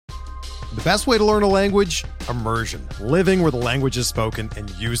The best way to learn a language? Immersion. Living where the language is spoken and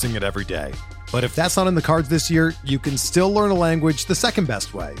using it every day. But if that's not in the cards this year, you can still learn a language the second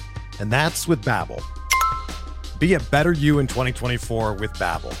best way, and that's with Babbel. Be a better you in 2024 with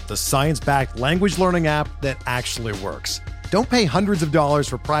Babbel, the science-backed language learning app that actually works. Don't pay hundreds of dollars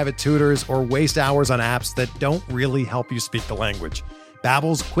for private tutors or waste hours on apps that don't really help you speak the language.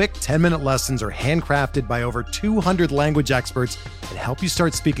 Babbel's quick 10-minute lessons are handcrafted by over 200 language experts and help you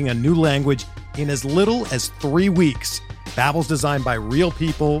start speaking a new language in as little as 3 weeks. Babbel's designed by real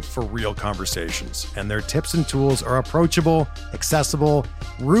people for real conversations, and their tips and tools are approachable, accessible,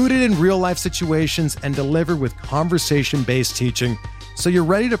 rooted in real-life situations, and delivered with conversation-based teaching, so you're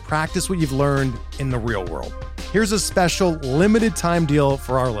ready to practice what you've learned in the real world. Here's a special limited-time deal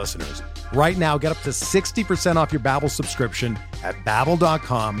for our listeners. Right now, get up to 60% off your Babbel subscription at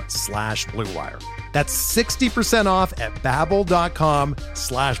babbel.com/Blue Wire. That's 60% off at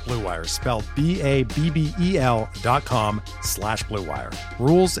babbel.com/Blue Wire, spelled BABBEL.com/Blue Wire.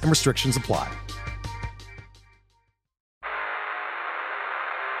 Rules and restrictions apply.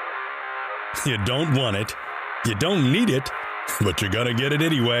 You don't want it, you don't need it, but you're gonna get it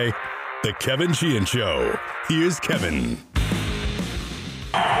anyway. The Kevin Sheehan Show. Here's Kevin.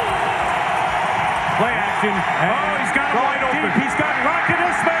 Play action. He's got it wide open. He's got Rocket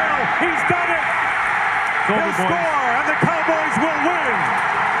Ismail. He's done it. He'll score, and the Cowboys will win.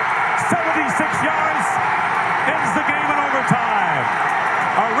 76 yards ends the game in overtime.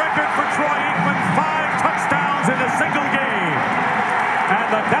 A record for Troy Aikman, 5 touchdowns in a single game. And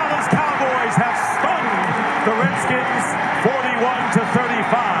the Dallas Cowboys have stunned the Redskins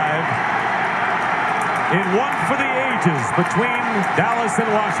 41-35 in one for the ages between Dallas and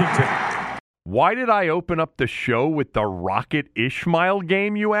Washington. Why did I open up the show with the Rocket Ismail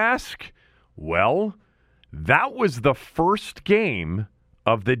game, you ask? Well, that was the first game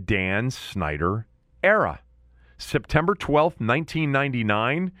of the Dan Snyder era. September 12th,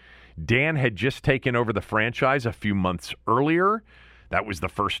 1999, Dan had just taken over the franchise a few months earlier. That was the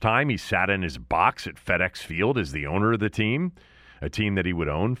first time he sat in his box at FedEx Field as the owner of the team, a team that he would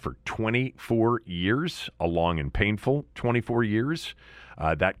own for 24 years, a long and painful 24 years.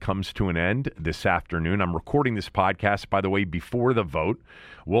 That comes to an end this afternoon. I'm recording this podcast, by the way, before the vote.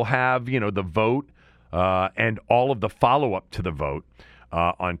 We'll have, the vote and all of the follow-up to the vote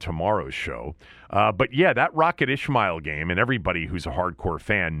on tomorrow's show. But yeah, that Rocket Ismail game, and everybody who's a hardcore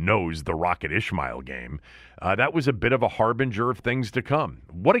fan knows the Rocket Ismail game, that was a bit of a harbinger of things to come.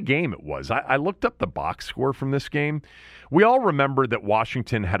 What a game it was. I looked up the box score from this game. We all remember that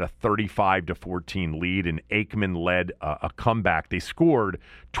Washington had a 35-14 lead, and Aikman led a comeback. They scored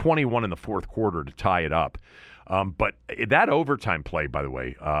 21 in the fourth quarter to tie it up. But that overtime play, by the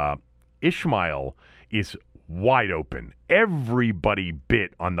way, Ismail is wide open. Everybody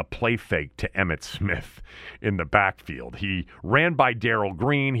bit on the play fake to Emmitt Smith in the backfield. He ran by Darrell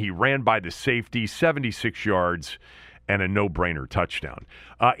Green. He ran by the safety, 76 yards, and a no-brainer touchdown.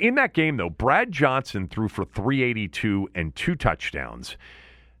 In that game, though, Brad Johnson threw for 382 and 2 touchdowns.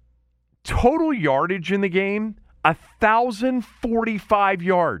 Total yardage in the game, 1,045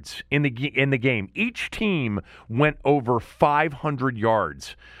 yards in the game. Each team went over 500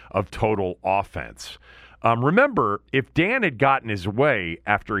 yards of total offense. Remember, if Dan had gotten his way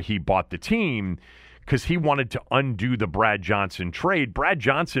after he bought the team because he wanted to undo the Brad Johnson trade, Brad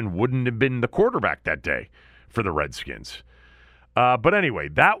Johnson wouldn't have been the quarterback that day for the Redskins. But anyway,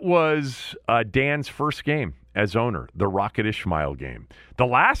 that was Dan's first game as owner, the Rocket Ismail game. The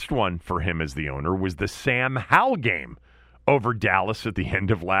last one for him as the owner was the Sam Howell game over Dallas at the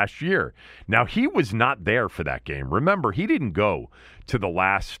end of last year. Now, he was not there for that game. Remember, he didn't go to the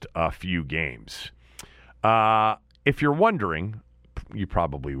last few games. If you're wondering, you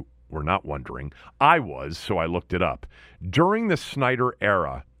probably were not wondering. I was, so I looked it up. During the Snyder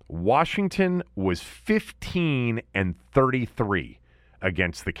era, Washington was 15-33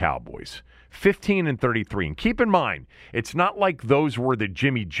 against the Cowboys. 15-33. And keep in mind, it's not like those were the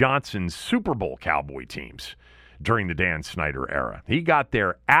Jimmy Johnson Super Bowl Cowboy teams during the Dan Snyder era. He got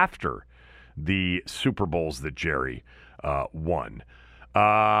there after the Super Bowls that Jerry won.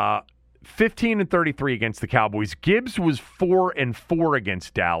 15-33 against the Cowboys. Gibbs was 4-4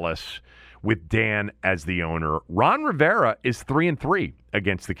 against Dallas with Dan as the owner. Ron Rivera is 3-3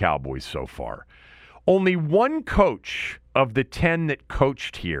 against the Cowboys so far. Only one coach of the 10 that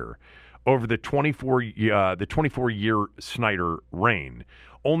coached here over the 24-year Snyder reign,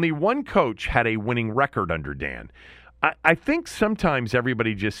 only one coach had a winning record under Dan. I think sometimes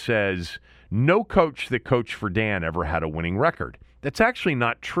everybody just says no coach that coached for Dan ever had a winning record. That's actually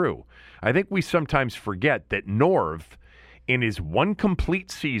not true. I think we sometimes forget that Norv in his one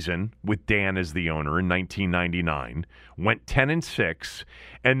complete season with Dan as the owner in 1999, went 10-6,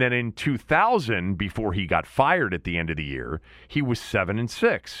 and then in 2000, before he got fired at the end of the year, he was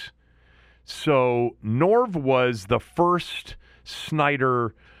 7-6. So Norv was the first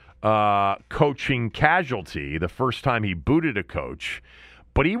Snyder coaching casualty, the first time he booted a coach,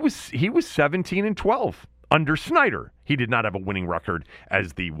 but he was 17-12 under Snyder. He did not have a winning record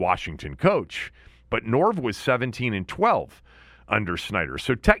as the Washington coach, but Norv was 17-12 under Snyder.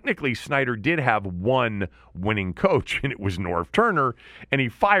 So technically, Snyder did have one winning coach, and it was Norv Turner, and he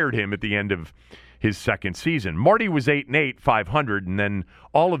fired him at the end of his second season. Marty was 8-8, 500, and then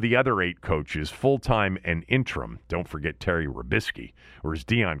all of the other 8 coaches, full-time and interim. Don't forget Terry Rabisky, or as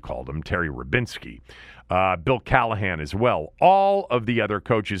Dion called him, Terry Rabinski. Bill Callahan as well. All of the other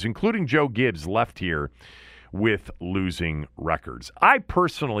coaches, including Joe Gibbs, left here with losing records. I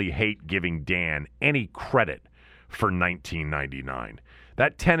personally hate giving Dan any credit for 1999.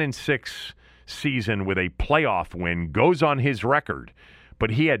 That 10-6 season with a playoff win goes on his record,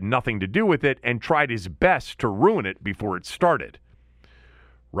 but he had nothing to do with it and tried his best to ruin it before it started.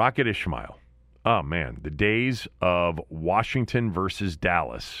 Rocket Ismail. Oh, man, the days of Washington versus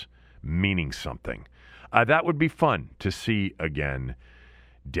Dallas meaning something. That would be fun to see again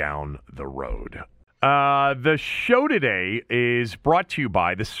down the road. The show today is brought to you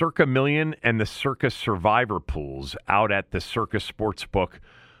by the Circa Million and the Circa Survivor pools out at the Circa Sportsbook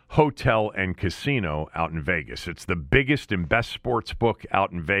Hotel and Casino out in Vegas. It's the biggest and best sports book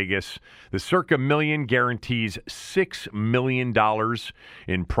out in Vegas. The Circa Million guarantees $6 million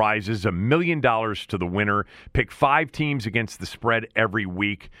in prizes, $1 million to the winner. Pick 5 teams against the spread every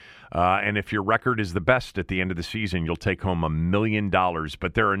week. And if your record is the best at the end of the season, you'll take home $1 million.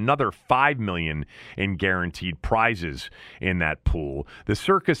 But there are another $5 million in guaranteed prizes in that pool. The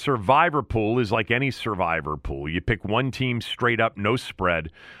Circa Survivor pool is like any Survivor pool. You pick one team straight up, no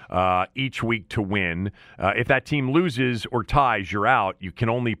spread, each week to win. If that team loses or ties, you're out. You can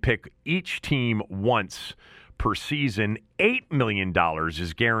only pick each team once per season. $8 million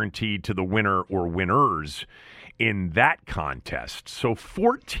is guaranteed to the winner or winners in that contest. So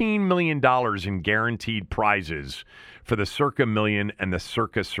 $14 million in guaranteed prizes for the Circa Million and the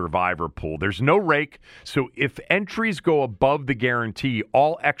Circa Survivor pool. There's no rake, so if entries go above the guarantee,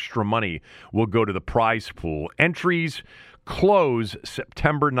 all extra money will go to the prize pool. Entries close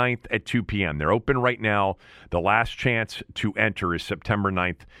September 9th at 2 p.m. They're open right now. The last chance to enter is September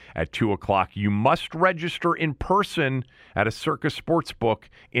 9th at 2 o'clock. You must register in person at a Circa Sportsbook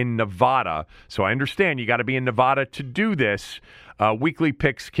in Nevada. So I understand you got to be in Nevada to do this. Weekly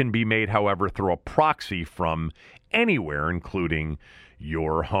picks can be made, however, through a proxy from anywhere, including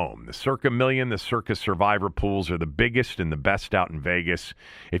your home. The Circa Million, the Circa Survivor pools are the biggest and the best out in Vegas.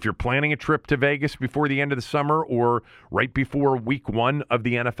 If you're planning a trip to Vegas before the end of the summer or right before week 1 of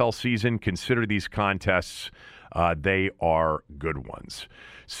the NFL season, consider these contests. They are good ones.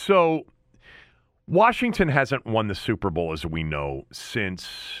 So Washington hasn't won the Super Bowl, as we know,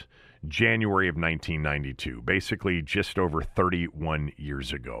 since January of 1992, basically just over 31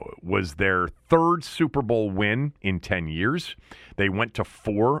 years ago. It was their 3rd Super Bowl win in 10 years. They went to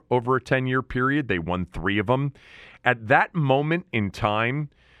 4 over a 10-year period. They won 3 of them. At that moment in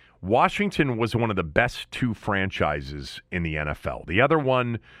time, Washington was one of the best 2 franchises in the NFL. The other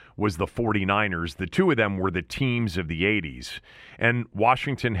one was the 49ers. The 2 of them were the teams of the 80s. And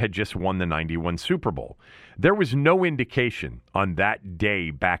Washington had just won the 91 Super Bowl. There was no indication on that day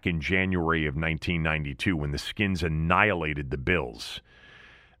back in January of 1992 when the Skins annihilated the Bills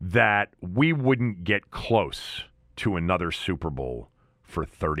that we wouldn't get close to another Super Bowl for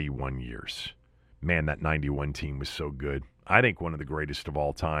 31 years. Man, that 91 team was so good. I think one of the greatest of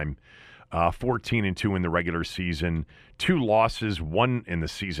all time. 14-2 in the regular season, 2 losses, one in the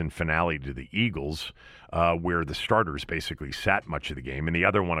season finale to the Eagles, where the starters basically sat much of the game, and the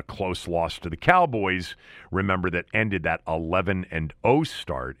other one a close loss to the Cowboys, remember, that ended that 11-0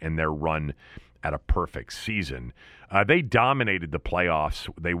 start in their run at a perfect season. They dominated the playoffs.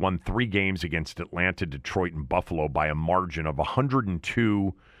 They won 3 games against Atlanta, Detroit, and Buffalo by a margin of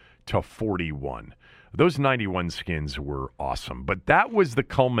 102-41. Those 91 Skins were awesome, but that was the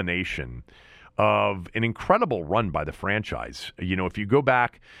culmination of an incredible run by the franchise. You know, if you go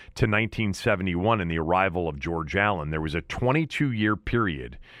back to 1971 and the arrival of George Allen, there was a 22-year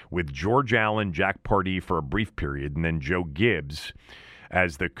period with George Allen, Jack Pardee for a brief period, and then Joe Gibbs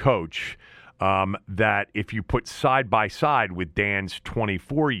as the coach, that if you put side by side with Dan's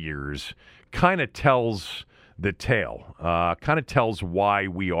 24 years, kind of tells the tale, kind of tells why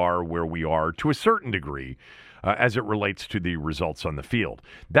we are where we are to a certain degree as it relates to the results on the field.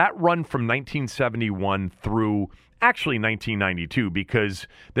 That run from 1971 through actually 1992, because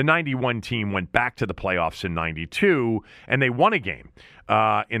the 91 team went back to the playoffs in 92, and they won a game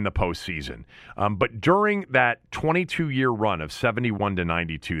in the postseason. But during that 22-year run of 71 to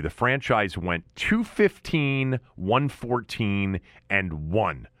 92, the franchise went 215, 114, and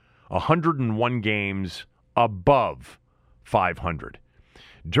 101 games above 500.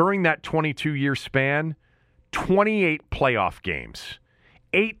 During that 22-year span, 28 playoff games,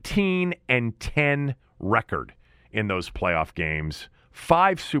 18-10 record in those playoff games,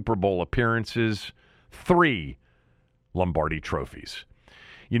 5 Super Bowl appearances, 3 Lombardi trophies.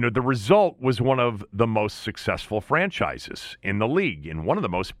 You know, the result was one of the most successful franchises in the league, and one of the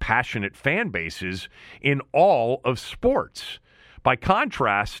most passionate fan bases in all of sports. By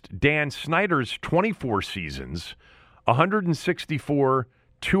contrast, Dan Snyder's 24 seasons, 164,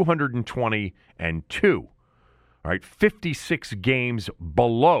 220, and 2. All right, 56 games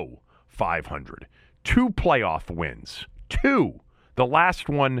below 500. 2 playoff wins. 2. The last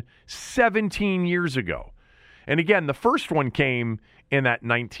one 17 years ago. And again, the first one came in that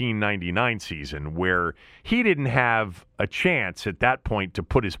 1999 season, where he didn't have a chance at that point to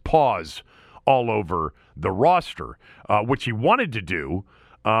put his paws all over the roster, which he wanted to do,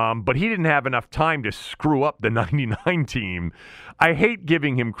 but he didn't have enough time to screw up the 99 team. I hate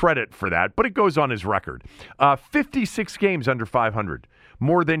giving him credit for that, but it goes on his record. 56 games under 500,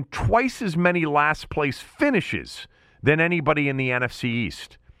 more than twice as many last-place finishes than anybody in the NFC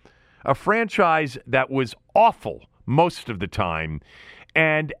East. A franchise that was awful most of the time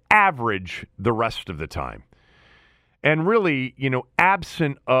and average the rest of the time. And really, you know,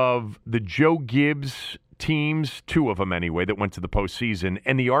 absent of the Joe Gibbs teams, 2 of them anyway, that went to the postseason,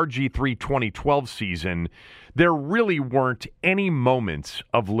 and the RG3 2012 season, there really weren't any moments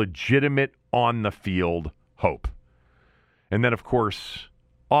of legitimate on-the-field hope. And then, of course,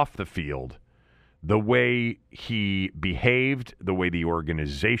 off the field, the way he behaved, the way the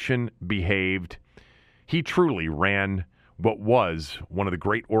organization behaved, he truly ran what was one of the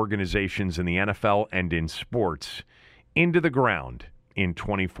great organizations in the NFL and in sports into the ground in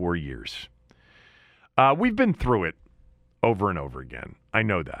 24 years. We've been through it over and over again. I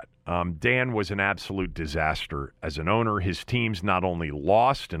know that. Dan was an absolute disaster as an owner. His teams not only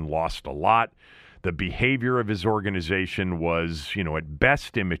lost and lost a lot, the behavior of his organization was, you know, at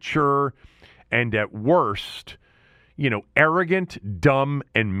best immature and at worst, you know, arrogant, dumb,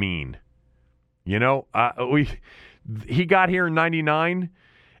 and mean. You know, he got here in 99,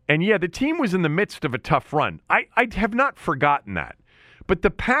 and yeah, the team was in the midst of a tough run. I have not forgotten that. But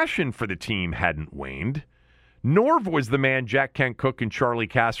the passion for the team hadn't waned. Norv was the man Jack Kent Cooke and Charlie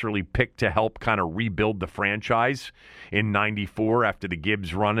Casserly picked to help kind of rebuild the franchise in 94 after the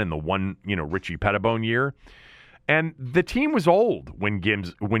Gibbs run and the one, you know, Richie Pettibone year. And the team was old when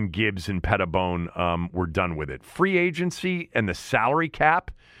Gibbs and Pettibone were done with it. Free agency and the salary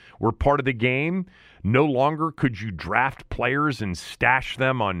cap were part of the game. No longer could you draft players and stash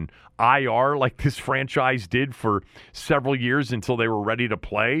them on IR like this franchise did for several years until they were ready to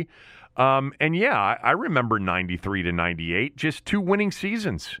play. And yeah, I remember 93 to 98, just 2 winning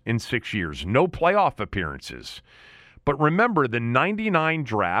seasons in 6 years, no playoff appearances. But remember, the 99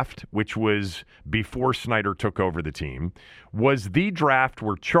 draft, which was before Snyder took over the team, was the draft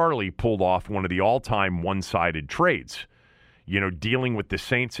where Charlie pulled off one of the all-time one-sided trades. You know, dealing with the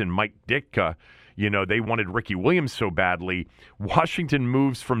Saints and Mike Ditka, you know, they wanted Ricky Williams so badly. Washington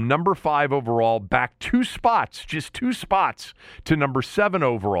moves from number 5 overall back 2 spots, just 2 spots, to number 7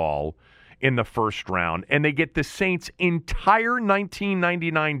 overall in the first round. And they get the Saints' entire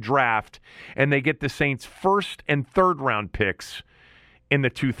 1999 draft, and they get the Saints' first and third round picks in the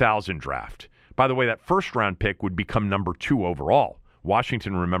 2000 draft. By the way, that first round pick would become number 2 overall.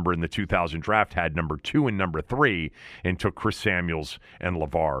 Washington, remember, in the 2000 draft had number 2 and number 3 and took Chris Samuels and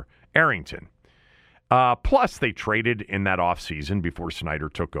LeVar Arrington. Plus, they traded in that offseason before Snyder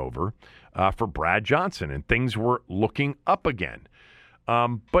took over for Brad Johnson, and things were looking up again.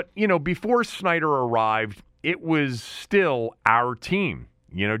 But, you know, before Snyder arrived, it was still our team.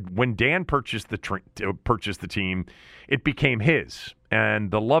 You know, when Dan purchased the team, it became his.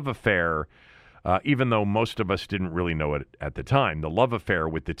 And the love affair, even though most of us didn't really know it at the time, the love affair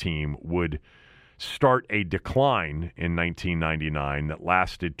with the team would start a decline in 1999 that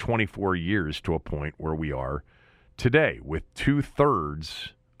lasted 24 years to a point where we are today, with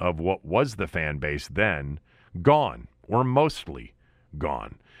 2/3 of what was the fan base then gone, or mostly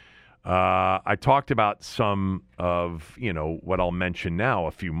gone. I talked about some of, you know, what I'll mention now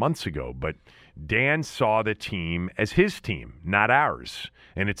a few months ago, but Dan saw the team as his team, not ours,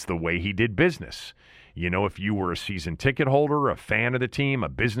 and it's the way he did business. If you were a season ticket holder, a fan of the team, a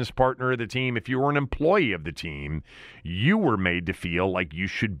business partner of the team, if you were an employee of the team, you were made to feel like you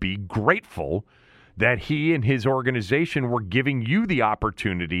should be grateful that he and his organization were giving you the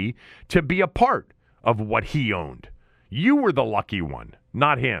opportunity to be a part of what he owned. You were the lucky one,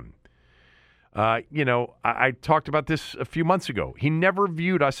 not him. I talked about this a few months ago. He never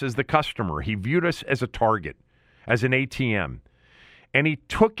viewed us as the customer. He viewed us as a target, as an ATM. And he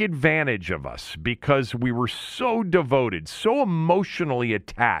took advantage of us because we were so devoted, so emotionally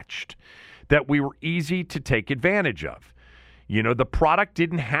attached that we were easy to take advantage of. The product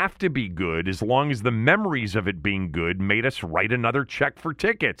didn't have to be good as long as the memories of it being good made us write another check for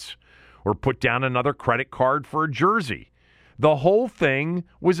tickets or put down another credit card for a jersey. The whole thing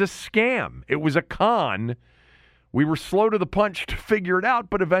was a scam. It was a con. We were slow to the punch to figure it out,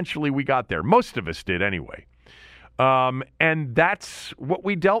 but eventually we got there. Most of us did anyway. And that's what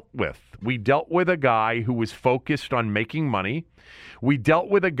we dealt with. We dealt with a guy who was focused on making money. We dealt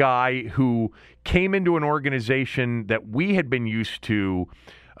with a guy who came into an organization that we had been used to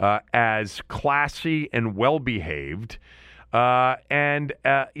as classy and well-behaved. I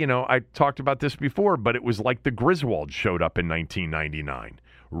talked about this before, but it was like the Griswolds showed up in 1999.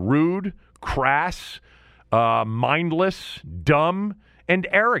 Rude, crass, mindless, dumb, and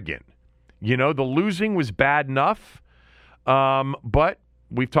arrogant. The losing was bad enough, but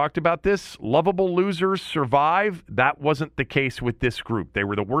we've talked about this. Lovable losers survive. That wasn't the case with this group. They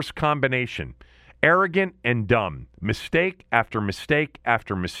were the worst combination. Arrogant and dumb. Mistake after mistake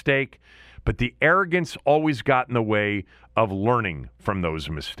after mistake. But the arrogance always got in the way of learning from those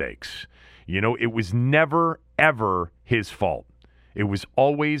mistakes. It was never, ever his fault. It was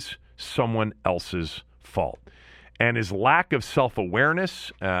always someone else's fault. And his lack of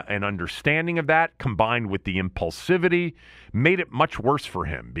self-awareness and understanding of that, combined with the impulsivity, made it much worse for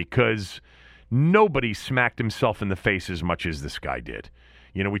him because nobody smacked himself in the face as much as this guy did.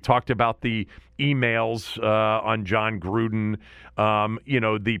 We talked about the emails on John Gruden,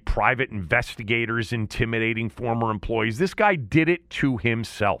 the private investigators intimidating former employees. This guy did it to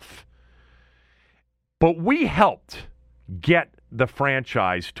himself. But we helped get the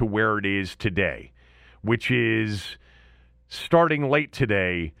franchise to where it is today, which is, starting late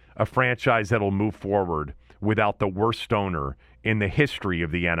today, a franchise that'll move forward without the worst owner in the history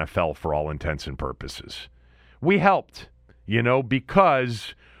of the NFL for all intents and purposes. We helped,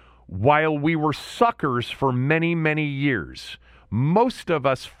 because while we were suckers for many, many years, most of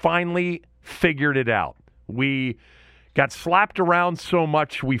us finally figured it out. We got slapped around so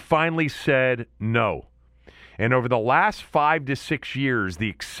much, we finally said no. And over the last 5 to 6 years, the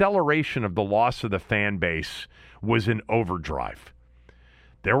acceleration of the loss of the fan base was in overdrive.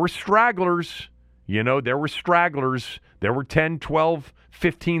 There were stragglers, there were 10, 12,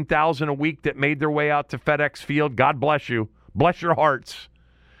 15,000 a week that made their way out to FedEx Field. God bless you. Bless your hearts.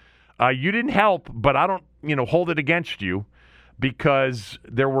 You didn't help, but I don't, hold it against you because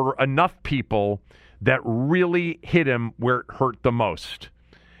there were enough people that really hit him where it hurt the most,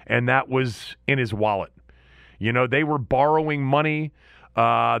 and that was in his wallet. They were borrowing money.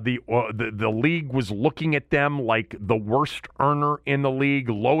 The league was looking at them like the worst earner in the league,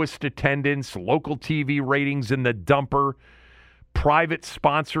 lowest attendance, local TV ratings in the dumper, private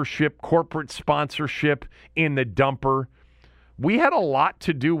sponsorship, corporate sponsorship in the dumper. We had a lot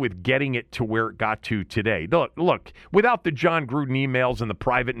to do with getting it to where it got to today. Look, without the John Gruden emails and the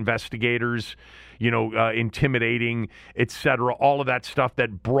private investigators, intimidating, et cetera, all of that stuff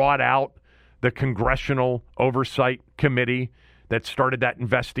that brought out the Congressional Oversight Committee that started that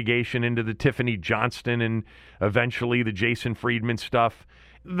investigation into the Tiffany Johnston and eventually the Jason Friedman stuff.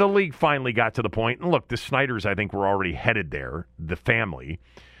 The league finally got to the point, and look, the Snyders, I think, were already headed there, the family,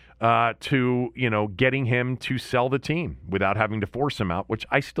 to, getting him to sell the team without having to force him out, which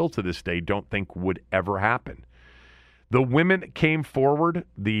I still to this day don't think would ever happen. The women that came forward,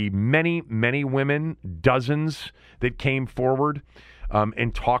 the many, many women, dozens that came forward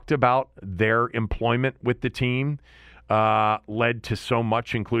and talked about their employment with the team, led to so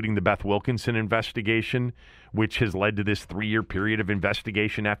much, including the Beth Wilkinson investigation, which has led to this 3-year period of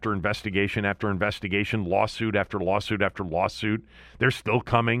investigation after investigation after investigation, lawsuit after lawsuit after lawsuit. They're still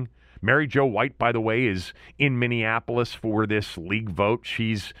coming. Mary Jo White, by the way, is in Minneapolis for this league vote.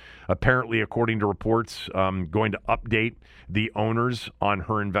 She's apparently, according to reports, going to update the owners on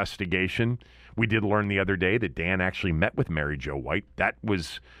her investigation. We did learn the other day that Dan actually met with Mary Jo White. That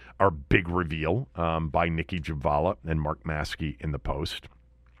was our big reveal by Nikki Javala and Mark Maskey in the Post.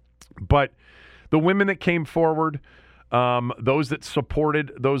 But the women that came forward, those that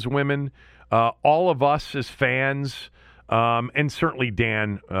supported those women, all of us as fans, And certainly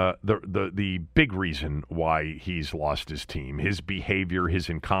Dan, the big reason why he's lost his team, his behavior, his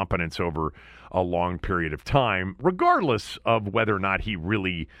incompetence over a long period of time, regardless of whether or not he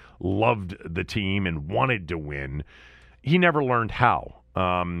really loved the team and wanted to win, he never learned how.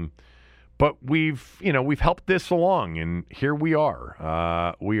 But we've helped this along, and here we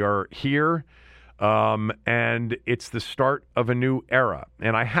are. We are here, and it's the start of a new era.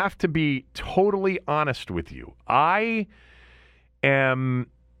 And I have to be totally honest with you. I am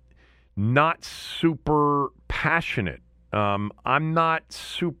not super passionate. I'm not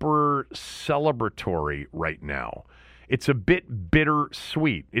super celebratory right now. It's a bit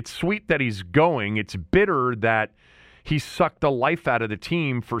bittersweet. It's sweet that he's going. It's bitter that he sucked the life out of the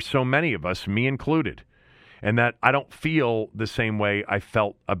team for so many of us, me included, and that I don't feel the same way I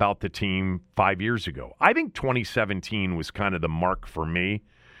felt about the team 5 years ago. I think 2017 was kind of the mark for me.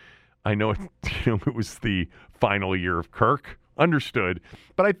 I know it was the final year of Kirk, understood,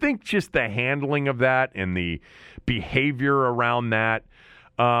 but I think just the handling of that and the behavior around that,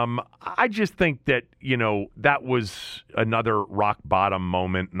 I just think that, that was another rock bottom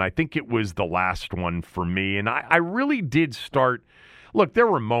moment, and I think it was the last one for me. And I really did start – look, there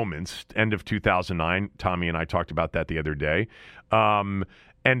were moments, end of 2009. Tommy and I talked about that the other day.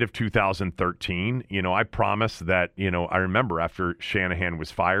 End of 2013, I promised that, I remember after Shanahan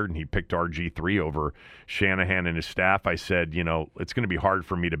was fired and he picked RG3 over Shanahan and his staff, I said, it's going to be hard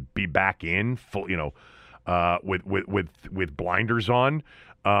for me to be back in full, with blinders on.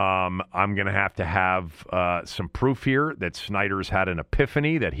 I'm going to have some proof here that Snyder's had an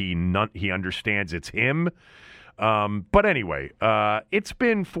epiphany, that he understands it's him. But anyway, it's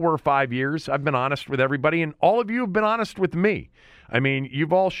been 4 or 5 years. I've been honest with everybody, and all of you have been honest with me. I mean,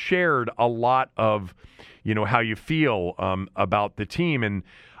 you've all shared a lot of, how you feel about the team. And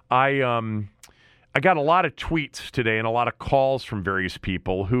I got a lot of tweets today and a lot of calls from various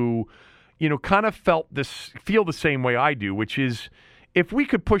people who, kind of feel the same way I do, which is, if we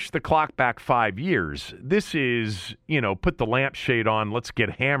could push the clock back 5 years, this is, put the lampshade on, let's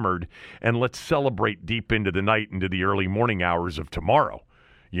get hammered, and let's celebrate deep into the night, into the early morning hours of tomorrow.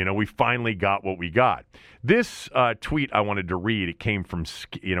 We finally got what we got. This tweet I wanted to read, it came from,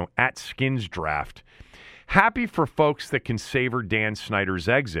 at Skins Draft. Happy for folks that can savor Dan Snyder's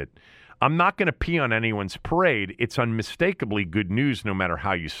exit. I'm not going to pee on anyone's parade. It's unmistakably good news no matter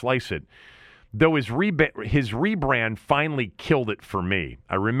how you slice it. Though his rebrand finally killed it for me.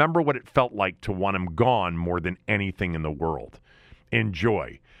 I remember what it felt like to want him gone more than anything in the world.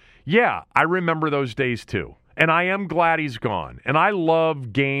 Enjoy. Yeah, I remember those days too. And I am glad he's gone. And I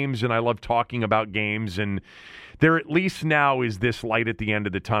love games, and I love talking about games. And there at least now is this light at the end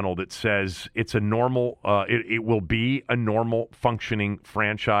of the tunnel that says it's a normal, it will be a normal functioning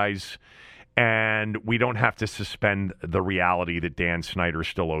franchise. And we don't have to suspend the reality that Dan Snyder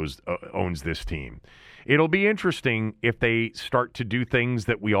still owns this team. It'll be interesting if they start to do things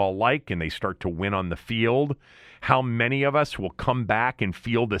that we all like and they start to win on the field. How many of us will come back and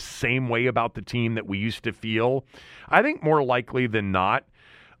feel the same way about the team that we used to feel? I think more likely than not,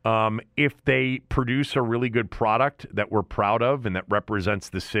 if they produce a really good product that we're proud of and that represents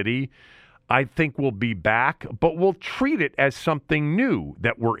the city, I think we'll be back, but we'll treat it as something new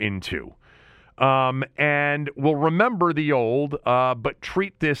that we're into. And we'll remember the old, but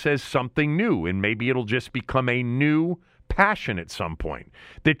treat this as something new, and maybe it'll just become a new passion at some point.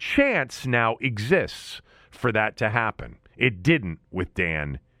 The chance now exists for that to happen. It didn't with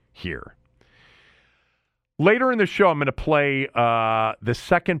Dan here. Later in the show, I'm going to play the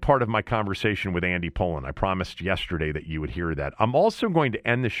second part of my conversation with Andy Pollin. I promised yesterday that you would hear that. I'm also going to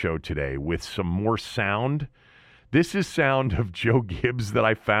end the show today with some more sound. This is sound of Joe Gibbs that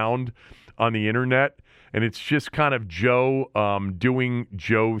I found on the internet, and it's just kind of Joe doing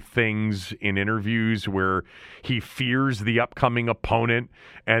Joe things in interviews where he fears the upcoming opponent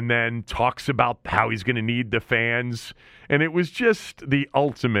and then talks about how he's going to need the fans. And it was just the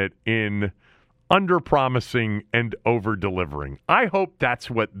ultimate in under-promising and over-delivering. I hope that's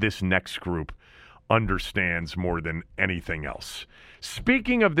what this next group understands more than anything else.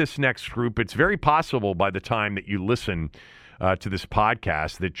 Speaking of this next group, it's very possible by the time that you listen to this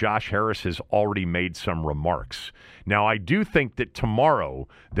podcast that Josh Harris has already made some remarks. Now, I do think that tomorrow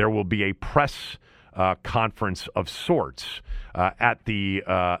there will be a press conference of sorts at the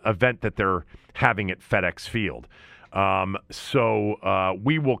event that they're having at FedEx Field. So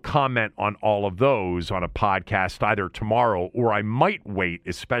we will comment on all of those on a podcast either tomorrow, or I might wait,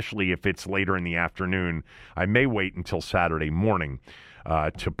 especially if it's later in the afternoon. I may wait until Saturday morning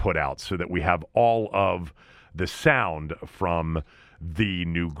to put out so that we have all of the sound from the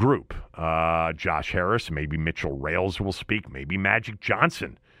new group. Josh Harris, maybe Mitchell Rales will speak, maybe Magic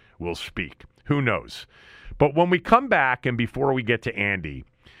Johnson will speak. Who knows? But when we come back and before we get to Andy,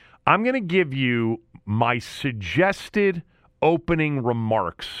 I'm going to give you my suggested opening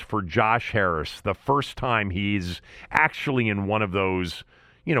remarks for Josh Harris the first time he's actually in one of those,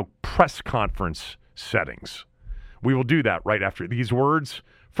 press conference settings. We will do that right after these words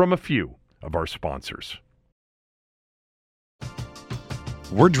from a few of our sponsors.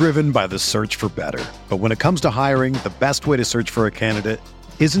 We're driven by the search for better. But when it comes to hiring, the best way to search for a candidate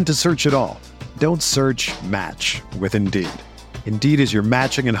isn't to search at all. Don't search, match with Indeed. Indeed is your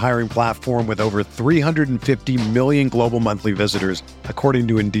matching and hiring platform with over 350 million global monthly visitors, according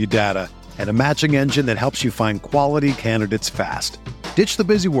to Indeed data, and a matching engine that helps you find quality candidates fast. Ditch the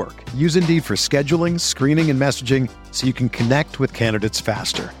busy work. Use Indeed for scheduling, screening, and messaging so you can connect with candidates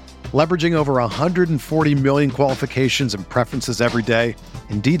faster. Leveraging over 140 million qualifications and preferences every day,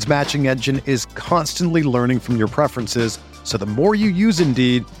 Indeed's matching engine is constantly learning from your preferences, so the more you use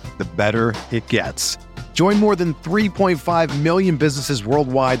Indeed, the better it gets. Join more than 3.5 million businesses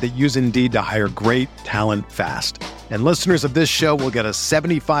worldwide that use Indeed to hire great talent fast. And listeners of this show will get a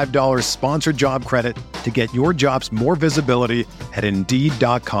 $75 sponsored job credit to get your jobs more visibility at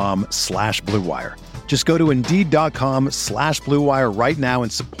Indeed.com/Blue Wire. Just go to Indeed.com/Blue Wire right now and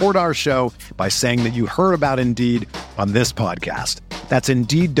support our show by saying that you heard about Indeed on this podcast. That's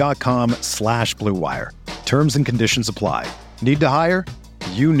Indeed.com/Blue Wire. Terms and conditions apply. Need to hire?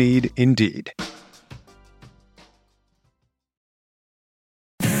 You need Indeed.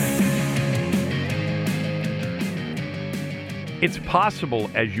 It's possible,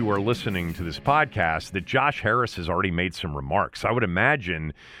 as you are listening to this podcast, that Josh Harris has already made some remarks. I would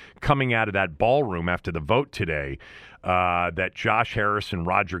imagine coming out of that ballroom after the vote today, that Josh Harris and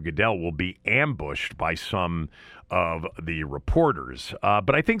Roger Goodell will be ambushed by some of the reporters.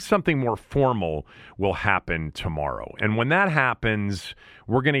 But I think something more formal will happen tomorrow. And when that happens,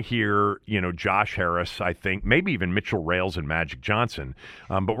 we're going to hear, Josh Harris, I think, maybe even Mitchell Rales and Magic Johnson.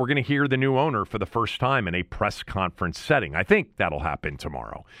 But we're going to hear the new owner for the first time in a press conference setting. I think that'll happen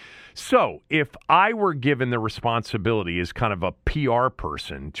tomorrow. So if I were given the responsibility as kind of a PR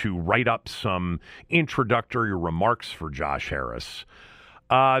person to write up some introductory remarks for Josh Harris,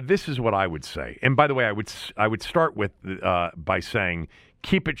 this is what I would say. And by the way, I would start with by saying,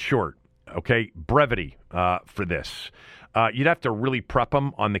 keep it short, okay? Brevity for this. You'd have to really prep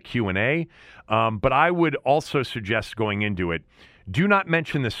them on the Q&A. But I would also suggest going into it, do not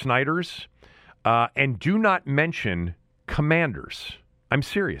mention the Snyders and do not mention Commanders. I'm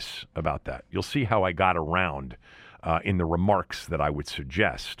serious about that. You'll see how I got around in the remarks that I would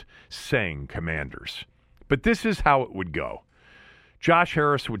suggest saying Commanders. But this is how it would go. Josh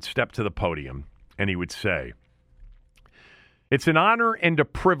Harris would step to the podium and he would say, "It's an honor and a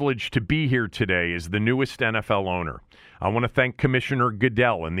privilege to be here today as the newest NFL owner. I want to thank Commissioner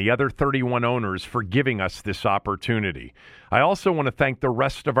Goodell and the other 31 owners for giving us this opportunity. I also want to thank the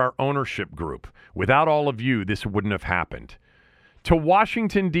rest of our ownership group. Without all of you, this wouldn't have happened. To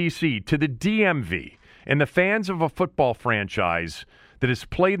Washington, D.C., to the DMV, and the fans of a football franchise that has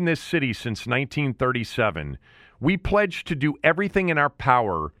played in this city since 1937, we pledge to do everything in our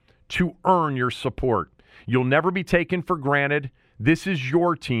power to earn your support. You'll never be taken for granted. This is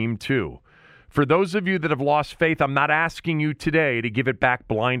your team, too. For those of you that have lost faith, I'm not asking you today to give it back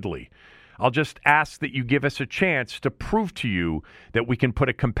blindly. I'll just ask that you give us a chance to prove to you that we can put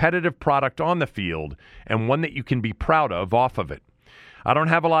a competitive product on the field and one that you can be proud of off of it. I don't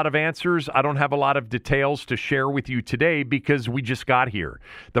have a lot of answers. I don't have a lot of details to share with you today because we just got here.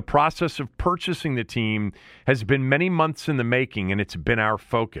 The process of purchasing the team has been many months in the making, and it's been our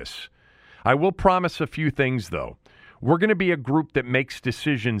focus. I will promise a few things, though. We're going to be a group that makes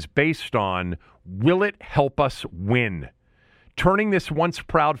decisions based on, will it help us win? Turning this once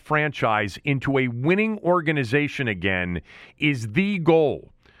proud franchise into a winning organization again is the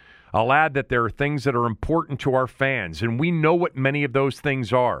goal. I'll add that there are things that are important to our fans, and we know what many of those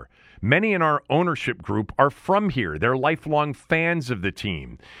things are. Many in our ownership group are from here. They're lifelong fans of the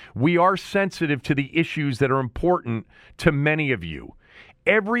team. We are sensitive to the issues that are important to many of you.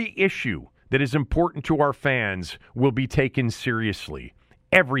 Every issue that is important to our fans will be taken seriously.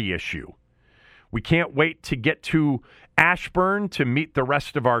 Every issue. We can't wait to get to Ashburn to meet the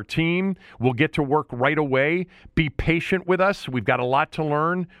rest of our team. We'll get to work right away. Be patient with us. We've got a lot to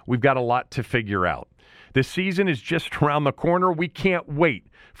learn. We've got a lot to figure out. The season is just around the corner. We can't wait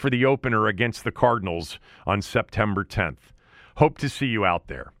for the opener against the Cardinals on September 10th. Hope to see you out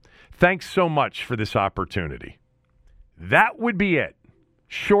there. Thanks so much for this opportunity. That would be it.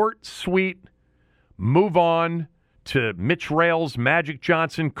 Short, sweet, move on, to Mitch Rales, Magic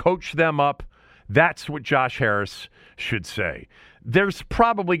Johnson, coach them up. That's what Josh Harris should say. There's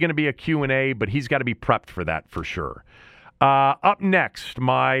probably going to be a Q&A, but he's got to be prepped for that for sure. Up next,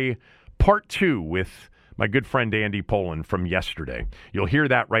 my part 2 with my good friend Andy Pollin from yesterday. You'll hear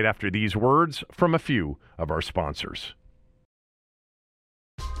that right after these words from a few of our sponsors.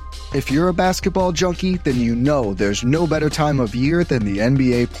 If you're a basketball junkie, then you know there's no better time of year than the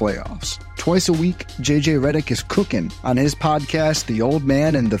NBA playoffs. Twice a week, JJ Redick is cooking on his podcast, The Old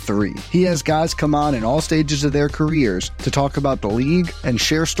Man and the Three. He has guys come on in all stages of their careers to talk about the league and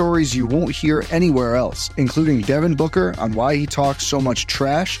share stories you won't hear anywhere else, including Devin Booker on why he talks so much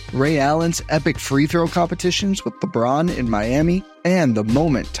trash, Ray Allen's epic free throw competitions with LeBron in Miami, and the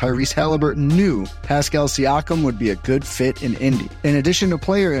moment Tyrese Halliburton knew Pascal Siakam would be a good fit in Indy. In addition to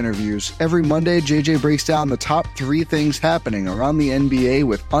player interviews, every Monday JJ breaks down the top 3 things happening around the NBA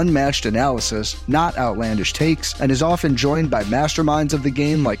with unmatched analysis, not outlandish takes, and is often joined by masterminds of the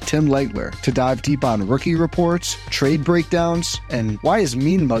game like Tim Legler to dive deep on rookie reports, trade breakdowns, and why is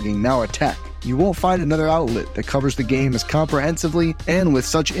mean mugging now a tech. You won't find another outlet that covers the game as comprehensively and with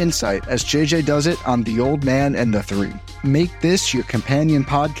such insight as JJ does it on The Old Man and the Three. Make this your companion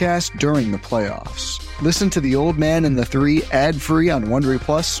podcast during the playoffs. Listen to The Old Man and the Three ad-free on Wondery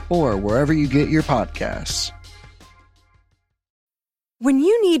Plus or wherever you get your podcasts. When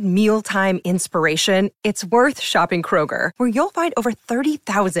you need mealtime inspiration, it's worth shopping Kroger, where you'll find over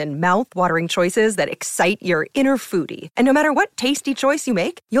 30,000 mouth-watering choices that excite your inner foodie. And no matter what tasty choice you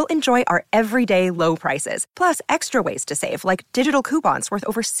make, you'll enjoy our everyday low prices, plus extra ways to save, like digital coupons worth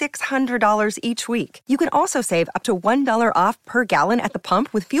over $600 each week. You can also save up to $1 off per gallon at the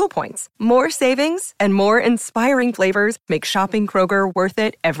pump with fuel points. More savings and more inspiring flavors make shopping Kroger worth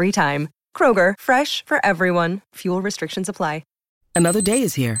it every time. Kroger, fresh for everyone. Fuel restrictions apply. Another day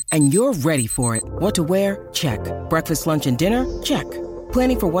is here, and you're ready for it. What to wear? Check. Breakfast, lunch, and dinner? Check.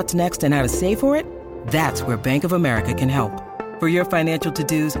 Planning for what's next and how to save for it? That's where Bank of America can help. For your financial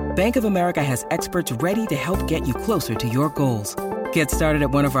to-dos, Bank of America has experts ready to help get you closer to your goals. Get started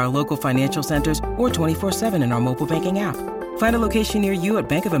at one of our local financial centers or 24/7 in our mobile banking app. Find a location near you at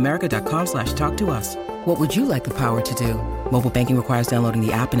bankofamerica.com/talktous. What would you like the power to do? Mobile banking requires downloading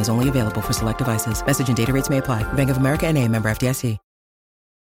the app and is only available for select devices. Message and data rates may apply. Bank of America N.A., member FDIC.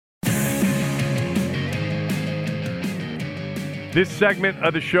 This segment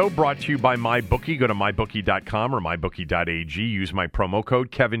of the show brought to you by MyBookie. Go to MyBookie.com or MyBookie.ag. Use my promo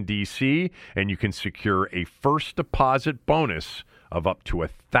code KevinDC, and you can secure a first deposit bonus of up to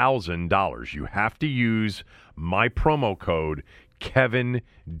 $1,000. You have to use my promo code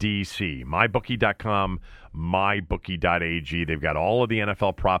KevinDC. MyBookie.com, MyBookie.ag. They've got all of the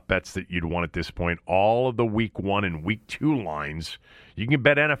NFL prop bets that you'd want at this point, all of the Week 1 and Week 2 lines. You can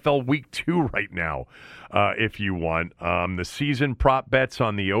bet NFL Week 2 right now if you want. The season prop bets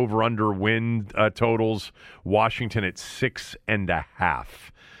on the over-under win totals, Washington at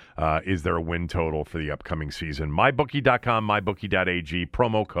 6.5. Is there a win total for the upcoming season? MyBookie.com, MyBookie.ag,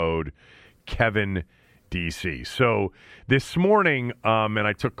 promo code KevinDC. So this morning, and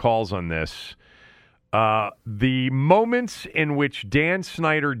I took calls on this, the moments in which Dan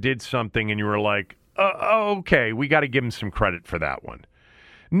Snyder did something and you were like, okay, we got to give him some credit for that one.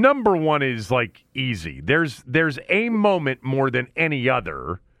 Number one is like easy. There's a moment more than any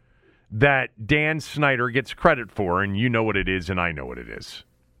other that Dan Snyder gets credit for, and you know what it is, and I know what it is.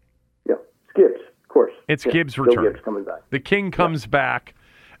 Yeah, it's Gibbs, of course. It's Gibbs' return. Gibbs coming back. The King comes back,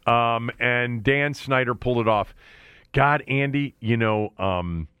 and Dan Snyder pulled it off. God, Andy,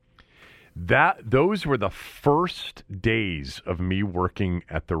 those were the first days of me working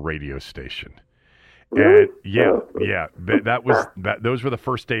at the radio station. Really? And those were the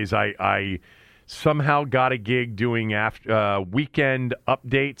first days I somehow got a gig doing weekend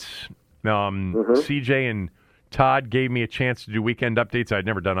updates. CJ and Todd gave me a chance to do weekend updates. I'd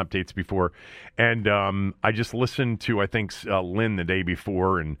never done updates before. And I just listened to, I think, Lynn the day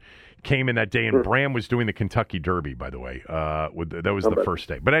before and came in that day. And Bram was doing the Kentucky Derby, by the way. That was the first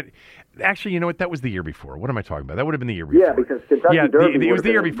day. But actually, you know what? That was the year before. What am I talking about? That would have been the year before. Yeah, because Kentucky Derby it was the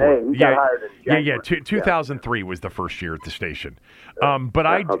year before. He got hired in January. 2003 was the first year at the station.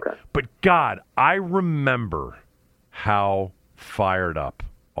 But God, I remember how fired up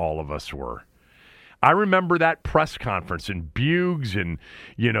all of us were. I remember that press conference and Buggs and,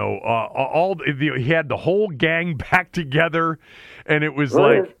 he had the whole gang back together and it was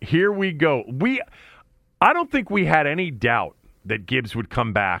like, here we go. I don't think we had any doubt that Gibbs would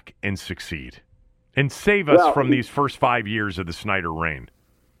come back and succeed and save us from these first 5 years of the Snyder reign.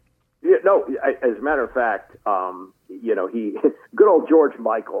 Yeah, no, as a matter of fact, good old George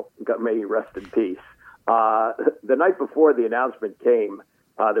Michael, may he rest in peace. the night before the announcement came,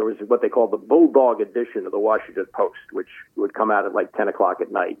 there was what they call the Bulldog edition of the Washington Post, which would come out at like 10 o'clock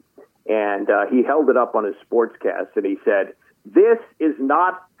at night. And he held it up on his sportscast, and he said, "This is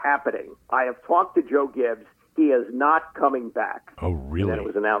not happening. I have talked to Joe Gibbs. He is not coming back." Oh, really? And then it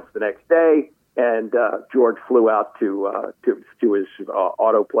was announced the next day, and George flew out to his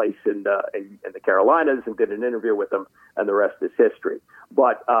auto place in the Carolinas and did an interview with him, and the rest is history.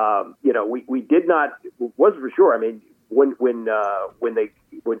 But we did not, was for sure. I mean, when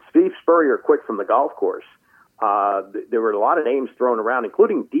Steve Spurrier quit from the golf course, there were a lot of names thrown around,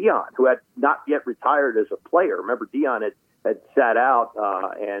 including Dion, who had not yet retired as a player. Remember, Dion had sat out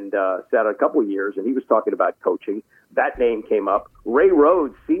and sat out a couple of years, and he was talking about coaching. That name came up. Ray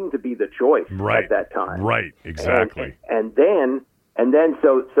Rhodes seemed to be the choice at that time. Right, exactly. And then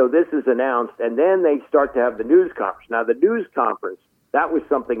so this is announced, and then they start to have the news conference. Now, the news conference, that was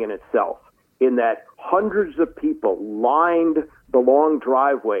something in itself, in that hundreds of people lined the long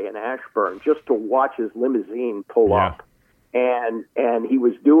driveway in Ashburn just to watch his limousine pull up. And he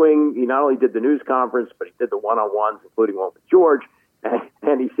not only did the news conference, but he did the one-on-ones, including one with George.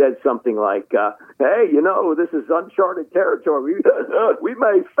 And he said something like, "Hey, this is uncharted territory. We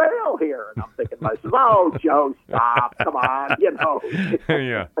may fail here." And I'm thinking to myself, "Oh, Joe, stop! Come on,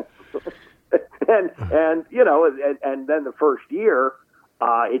 Yeah. And then the first year,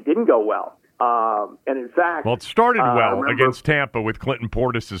 it didn't go well. And in fact, it started well against Tampa with Clinton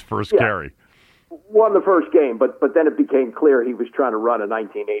Portis' first carry. Won the first game, but then it became clear he was trying to run a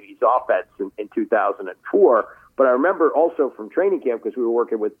 1980s offense in 2004. But I remember also from training camp, because we were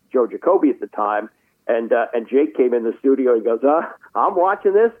working with Joe Jacoby at the time, and Jake came in the studio. He goes, "I'm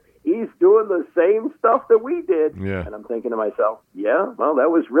watching this. He's doing the same stuff that we did." Yeah. And I'm thinking to myself, "Yeah, well, that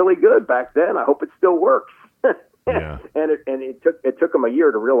was really good back then. I hope it still works." Yeah. And it took him a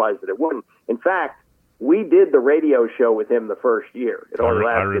year to realize that it wouldn't. In fact, we did the radio show with him the first year. It only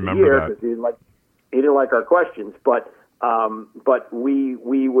lasted a year because he didn't like our questions, but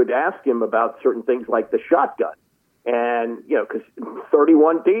we would ask him about certain things like the shotgun, and because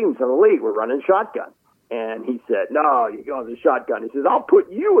 31 teams in the league were running shotgun, and he said, "No, you go on the shotgun." He says, "I'll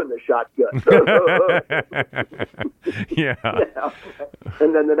put you in the shotgun." Yeah.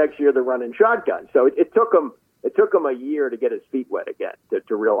 And then the next year they're running shotgun. So it took him a year to get his feet wet again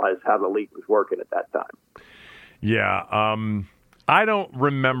to realize how the league was working at that time. Yeah. I don't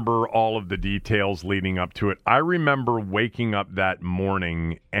remember all of the details leading up to it. I remember waking up that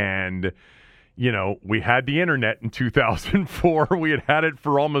morning and, we had the internet in 2004. We had it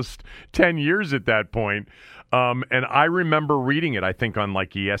for almost 10 years at that point. And I remember reading it, I think, on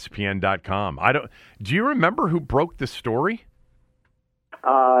like ESPN.com. Do you remember who broke the story?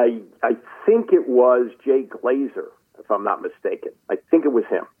 I think it was Jay Glazer, if I'm not mistaken. I think it was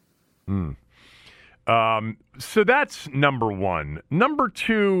him. So that's number one. Number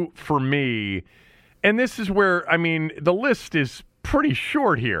two for me, and this is where, the list is pretty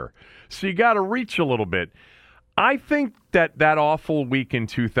short here, so you got to reach a little bit. I think that awful week in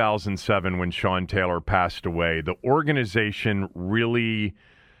 2007 when Sean Taylor passed away, the organization really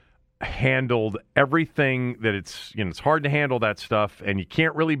handled everything that it's hard to handle that stuff, and you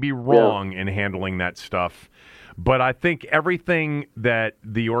can't really be wrong in handling that stuff. But I think everything that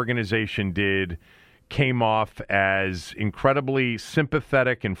the organization did came off as incredibly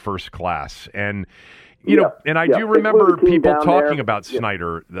sympathetic and first class. And, and I do remember people talking about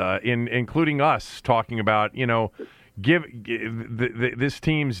Snyder, including us, talking about, this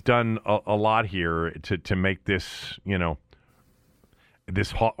team's done a lot here to make this,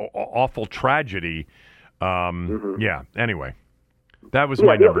 this awful tragedy. Yeah, anyway, that was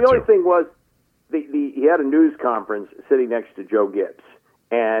my number two. The only thing was he had a news conference sitting next to Joe Gibbs.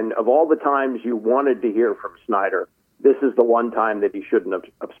 And of all the times you wanted to hear from Snyder, this is the one time that he shouldn't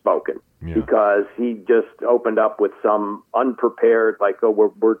have spoken, because he just opened up with some unprepared, like, "Oh,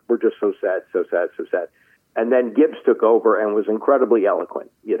 we're just so sad, so sad, so sad." And then Gibbs took over and was incredibly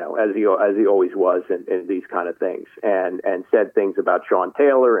eloquent, as he always was in these kind of things, and said things about Sean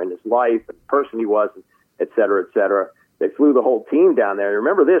Taylor and his life and the person he was, et cetera, et cetera. They flew the whole team down there.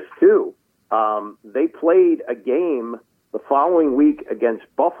 Remember this too. They played a game the following week against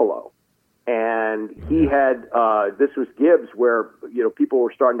Buffalo, and he had this was Gibbs, where people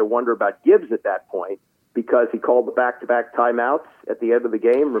were starting to wonder about Gibbs at that point because he called the back-to-back timeouts at the end of the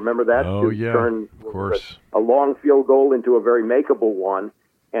game. Remember that? Oh, yeah, turned of course. A long field goal into a very makeable one,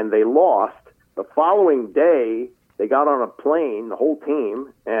 and they lost. The following day, they got on a plane, the whole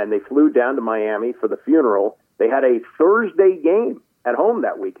team, and they flew down to Miami for the funeral. They had a Thursday game at home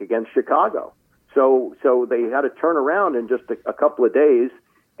that week against Chicago. So they had to turn around in just a couple of days,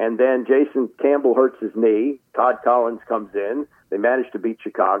 And then Jason Campbell hurts his knee. Todd Collins comes in. They managed to beat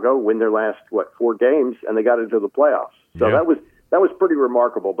Chicago, win their last, 4 games, and they got into the playoffs. So that was pretty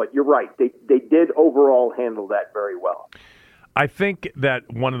remarkable. But you're right. They did overall handle that very well. I think that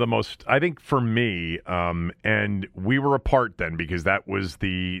one of the most, I think for me, and we were apart then because that was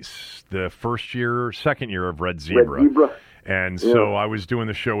the second year of Red Zebra. And so I was doing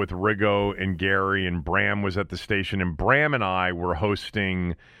the show with Rigo and Gary, and Bram was at the station, and Bram and I were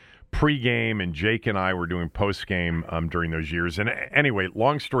hosting pregame, and Jake and I were doing postgame during those years. And anyway,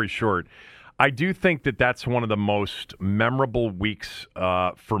 long story short, I do think that that's one of the most memorable weeks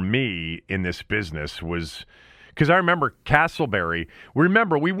for me in this business was because I remember Castleberry.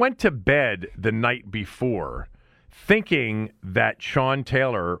 We went to bed the night before thinking that Sean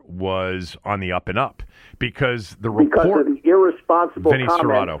Taylor was on the up and up because the report of the irresponsible Vinny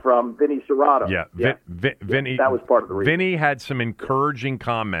comment Serrato. from Vinny Serrato. Yeah. Vinny, that was part of the reason. Vinny had some encouraging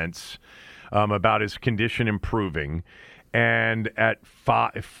comments about his condition improving. And at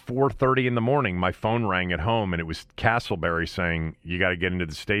 4:30 in the morning, my phone rang at home, and it was Castleberry saying, "You got to get into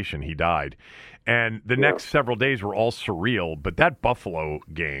the station. He died." And the next several days were all surreal. But that Buffalo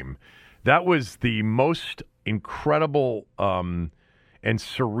game, that was the most incredible and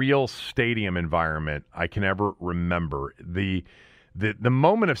surreal stadium environment I can ever remember. The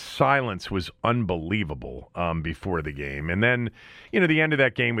moment of silence was unbelievable before the game. And then, the end of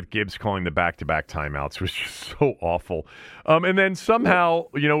that game with Gibbs calling the back-to-back timeouts was just so awful. And then somehow,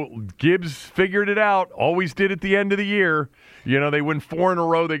 Gibbs figured it out, always did at the end of the year. They win 4 in a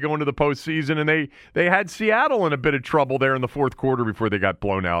row, they go into the postseason, and they had Seattle in a bit of trouble there in the fourth quarter before they got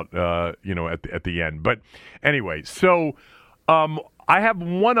blown out, at the end. But anyway, so I have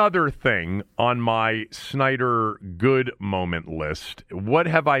one other thing on my Snyder good moment list. What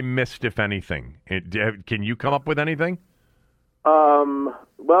have I missed, if anything? Can you come up with anything?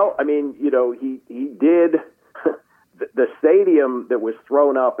 Well, I mean, he did the stadium that was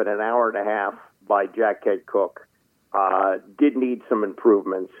thrown up in an hour and a half by Jack Kent Cooke did need some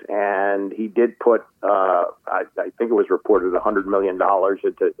improvements, and he did put I think it was reported $100 million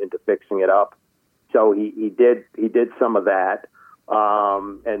into fixing it up. So he did some of that.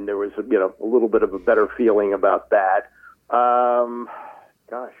 And there was, a little bit of a better feeling about that.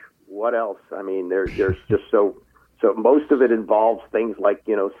 Gosh, what else? I mean, there's just so most of it involves things like,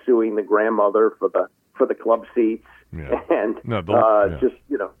 suing the grandmother for the club seats and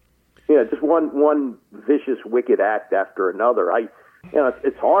just one vicious, wicked act after another.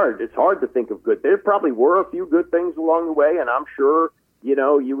 It's hard to think of good. There probably were a few good things along the way, and I'm sure,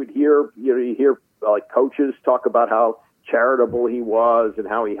 you would hear, you hear like coaches talk about how charitable he was and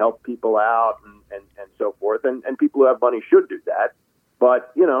how he helped people out and so forth. And people who have money should do that.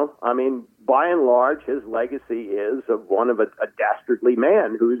 But, by and large, his legacy is of one of a dastardly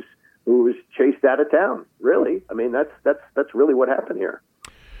man who was chased out of town. Really. I mean, that's really what happened here.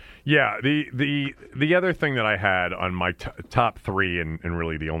 Yeah. The other thing that I had on my top 3 and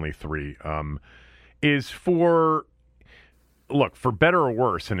really the only 3 is for better or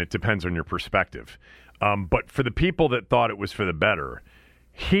worse, and it depends on your perspective. But for the people that thought it was for the better,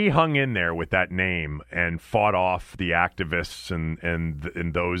 he hung in there with that name and fought off the activists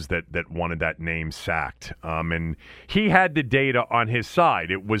and those that wanted that name sacked. And he had the data on his side.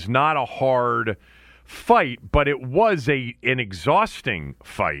 It was not a hard fight, but it was an exhausting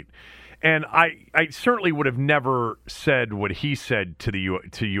fight. And I certainly would have never said what he said to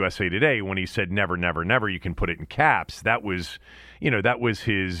USA Today when he said never, never, never. You can put it in caps. That was, that was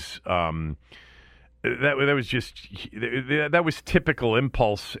his. That was typical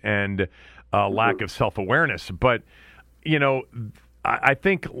impulse and lack of self-awareness. But, I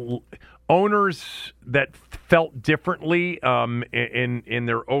think owners that felt differently in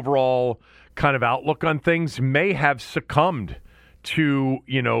their overall kind of outlook on things may have succumbed to,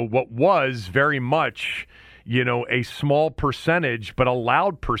 what was very much, a small percentage, but a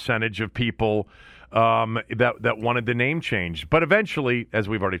loud percentage of people that wanted the name changed. But eventually, as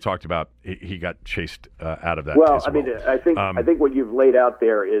we've already talked about, he got chased out of that. Well, I mean, I think what you've laid out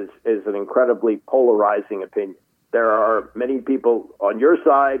there is an incredibly polarizing opinion. There are many people on your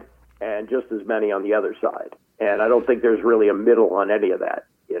side and just as many on the other side. And I don't think there's really a middle on any of that.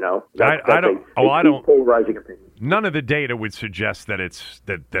 I don't. Polarizing opinion. None of the data would suggest that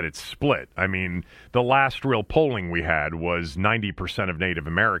it's split. I mean, the last real polling we had was 90% of Native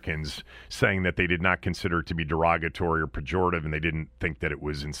Americans saying that they did not consider it to be derogatory or pejorative, and they didn't think that it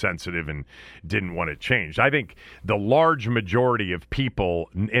was insensitive and didn't want it changed. I think the large majority of people,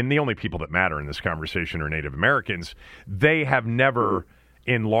 and the only people that matter in this conversation are Native Americans, they have never,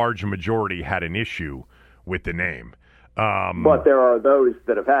 in large majority, had an issue with the name. But there are those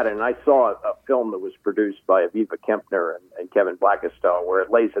that have had it, and I saw a film that was produced by Aviva Kempner and Kevin Blackistone where it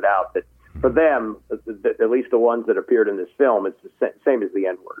lays it out that for them, at least the ones that appeared in this film, it's the same as the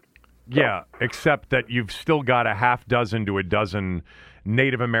N-word. Yeah, except that you've still got a half dozen to a dozen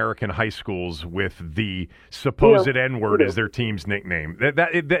Native American high schools with the supposed N-word as their team's nickname.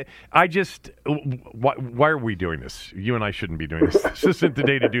 Why are we doing this? You and I shouldn't be doing this. This isn't the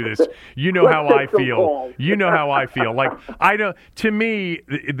day to do this. You know how I feel. You know how I feel. Like, I don't. To me,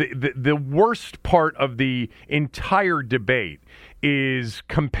 the worst part of the entire debate is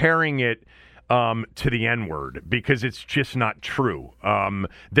comparing it to the N-word, because it's just not true.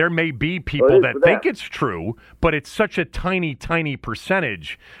 There may be people that think it's true, but it's such a tiny, tiny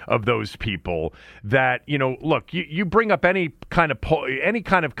percentage of those people that, look, you bring up any kind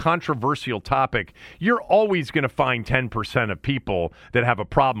of controversial topic, you're always going to find 10% of people that have a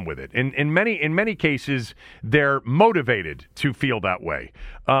problem with it. And in many cases, they're motivated to feel that way.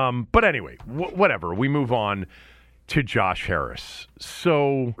 But anyway, whatever. We move on to Josh Harris.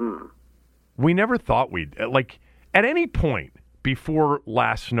 So we never thought we'd, at any point before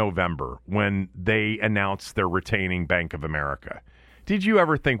last November when they announced they're retaining Bank of America, did you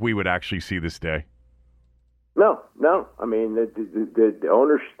ever think we would actually see this day? No. I mean, the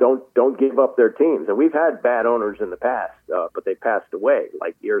owners don't give up their teams. And we've had bad owners in the past, but they passed away,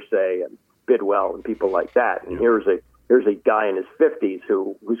 like Irsay and Bidwell and people like that. And here's a guy in his 50s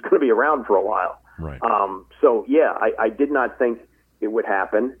who's going to be around for a while. Right. So, yeah, I did not think it would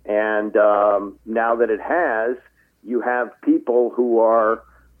happen. And now that it has, you have people who are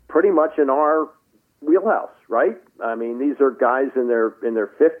pretty much in our wheelhouse, right? I mean, these are guys in their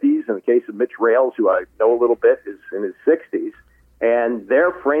 50s. In the case of Mitch Rales, who I know a little bit, is in his 60s. And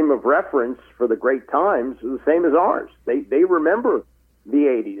their frame of reference for the great times is the same as ours. They remember the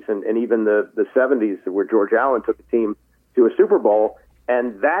 80s and even the 70s where George Allen took the team to a Super Bowl.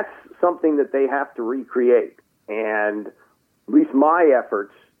 And that's something that they have to recreate. And at least my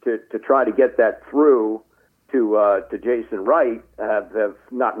efforts to try to get that through to Jason Wright have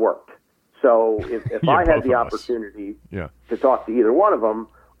not worked. So if I had the opportunity to talk to either one of them,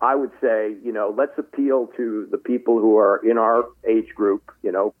 I would say, let's appeal to the people who are in our age group,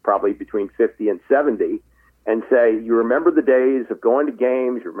 probably between 50 and 70, and say, you remember the days of going to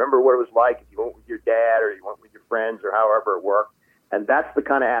games, you remember what it was like if you went with your dad or you went with your friends or however it worked. And that's the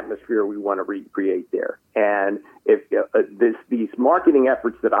kind of atmosphere we want to recreate there. And if these marketing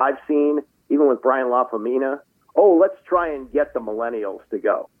efforts that I've seen, even with Brian LaFemina, let's try and get the millennials to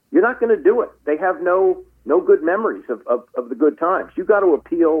go. You're not going to do it. They have no good memories of the good times. You got to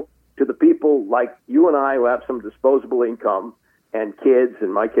appeal to the people like you and I who have some disposable income and kids,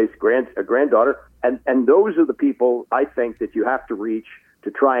 in my case, a granddaughter. And those are the people I think that you have to reach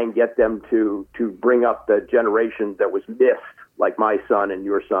to try and get them to bring up the generation that was missed, like my son and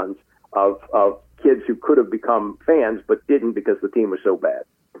your sons, of kids who could have become fans but didn't because the team was so bad.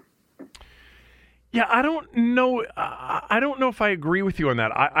 Yeah, I don't know. I don't know if I agree with you on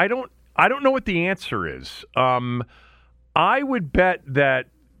that. I don't know what the answer is. I would bet that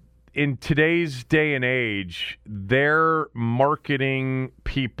in today's day and age, their marketing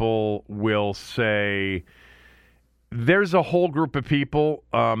people will say, there's a whole group of people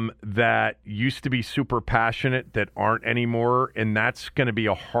that used to be super passionate that aren't anymore, and that's going to be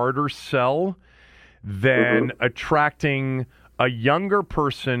a harder sell than attracting a younger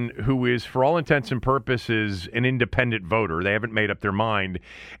person who is, for all intents and purposes, an independent voter. They haven't made up their mind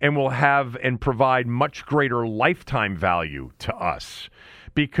and will have and provide much greater lifetime value to us.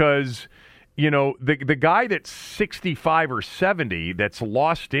 Because, the guy that's 65 or 70 that's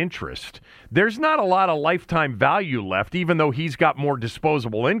lost interest, there's not a lot of lifetime value left, even though he's got more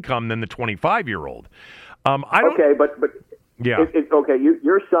disposable income than the 25-year-old. Okay, but yeah.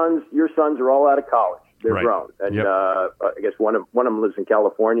 Your sons are all out of college. They're grown, and I guess one of them lives in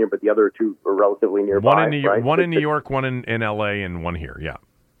California, but the other two are relatively nearby. One in New York, one in L.A., and one here. Yeah.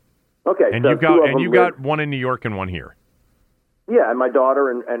 Okay, and so you've got one in New York and one here. Yeah, and my daughter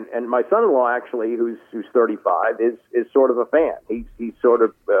and my son-in-law actually, who's 35, is sort of a fan. He's he's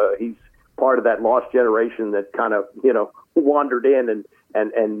part of that lost generation that kind of wandered in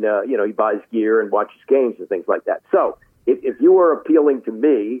and he buys gear and watches games and things like that. So if you were appealing to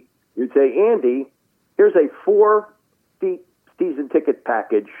me, you'd say, Andy, here's a 4-season ticket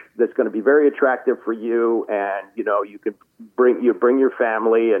package that's going to be very attractive for you, and you can bring your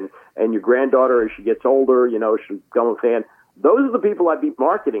family and your granddaughter as she gets older. She'll become a fan. Those are the people I'd be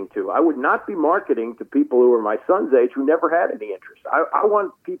marketing to. I would not be marketing to people who are my son's age who never had any interest. I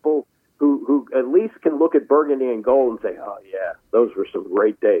want people who at least can look at burgundy and gold and say, oh, yeah, those were some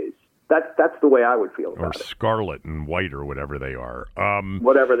great days. That's the way I would feel or about it. scarlet and white or whatever they are.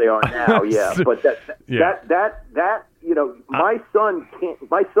 Whatever they are now, yeah. But that my son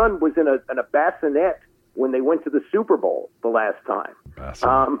can't. My son was in a bassinet when they went to the Super Bowl the last time.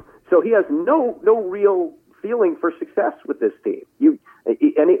 So he has no real feeling for success with this team. And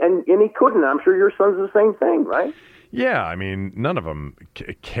he couldn't. I'm sure your son's the same thing, right? Yeah, I mean, none of them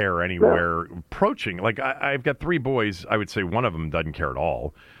care anywhere approaching. Like, I've got 3 boys. I would say one of them doesn't care at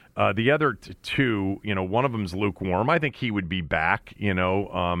all. The other 2, one of them's lukewarm. I think he would be back,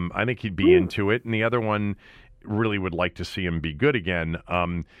 I think he'd be into it. And the other one really would like to see him be good again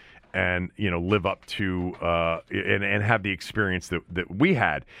and, live up to and have the experience that we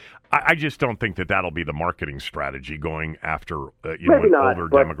had. I just don't think that'll be the marketing strategy going after, Maybe an not, older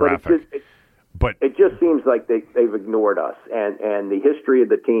but demographic. But it just seems like they've ignored us, and the history of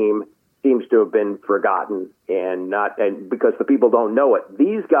the team seems to have been forgotten, and because the people don't know it.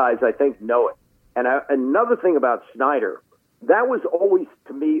 These guys, I think, know it. And another thing about Snyder, that was always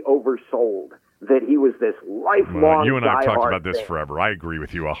to me oversold. That he was this lifelong. You and I have talked about this fan. forever. I agree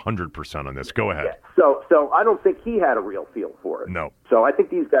with you 100% on this. Go ahead. Yeah. So I don't think he had a real feel for it. No. So I think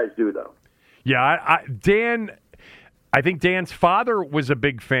these guys do, though. Yeah, I think Dan's father was a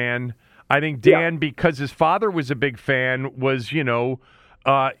big fan. I think Dan, because his father was a big fan, was,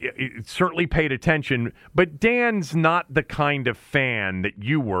 certainly paid attention. But Dan's not the kind of fan that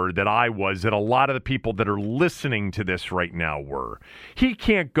you were, that I was, that a lot of the people that are listening to this right now were. He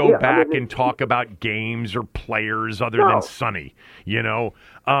can't go back and talk about games or players other than Sonny,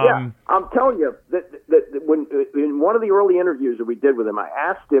 I'm telling you that when in one of the early interviews that we did with him, I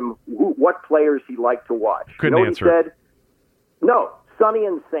asked him what players he liked to watch. Couldn't answer. He said? No, Sonny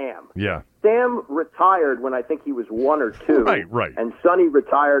and Sam. Yeah. Sam retired when I think he was 1 or 2. Right. And Sonny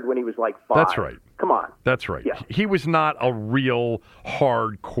retired when he was like 5. That's right. Come on. That's right. Yeah. He was not a real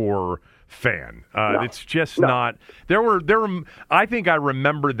hardcore fan. It's just not. There were. I think I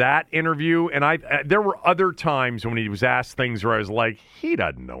remember that interview, and there were other times when he was asked things where I was like, he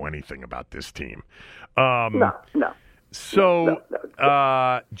doesn't know anything about this team. No. So,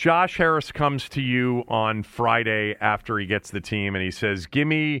 Josh Harris comes to you on Friday after he gets the team, and he says, "Give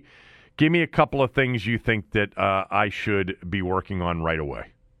me a couple of things you think that I should be working on right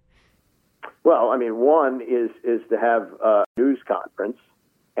away." Well, I mean, one is to have a news conference,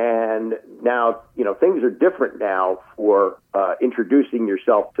 and now things are different now for introducing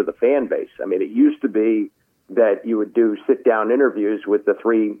yourself to the fan base. I mean, it used to be that you would do sit-down interviews with the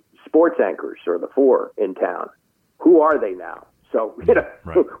 3 sports anchors or the 4 in town. Who are they now? So,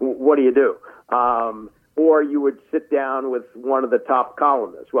 what do you do? Or you would sit down with one of the top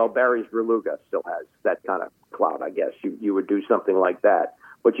columnists. Well, Barry Svrluga still has that kind of clout, I guess. You would do something like that.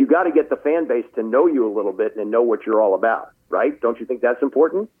 But you got to get the fan base to know you a little bit and know what you're all about, right? Don't you think that's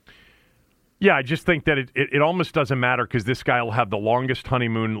important? Yeah, I just think that it almost doesn't matter because this guy will have the longest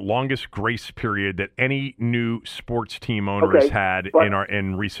honeymoon, longest grace period that any new sports team owner has had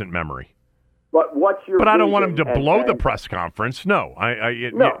in recent memory. But what's your? But I don't want him to blow the press conference. No,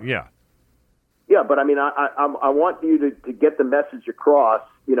 yeah. Yeah, but I mean, I want you to get the message across.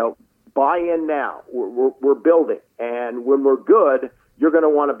 Buy in now. We're building, and when we're good, you're going to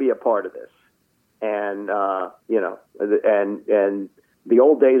want to be a part of this. And and the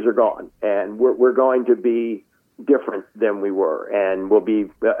old days are gone, and we're going to be different than we were, and we'll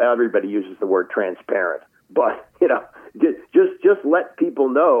be. Everybody uses the word transparent, but just let people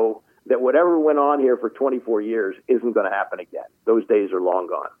know that whatever went on here for 24 years isn't going to happen again. Those days are long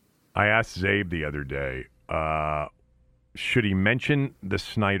gone. I asked Zabe the other day, should he mention the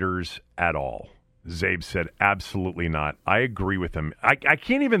Snyders at all? Zabe said, absolutely not. I agree with him. I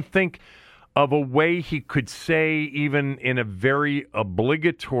can't even think of a way he could say, even in a very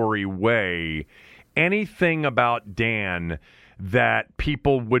obligatory way, anything about Dan that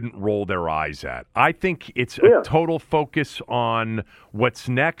people wouldn't roll their eyes at. I think it's a total focus on what's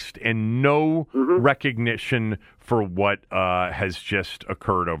next and no recognition for what has just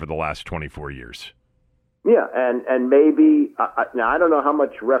occurred over the last 24 years. Yeah, and maybe now I don't know how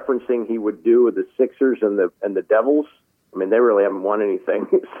much referencing he would do with the Sixers and the Devils. I mean, they really haven't won anything,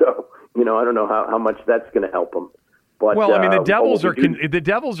 so I don't know how much that's going to help them. But, well, I mean, the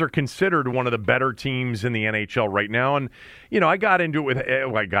Devils are considered one of the better teams in the NHL right now, and I got into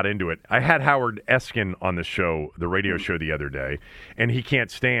it. I had Howard Eskin on the show, the radio show the other day, and he can't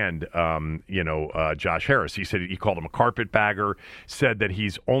stand Josh Harris. He said he called him a carpetbagger, said that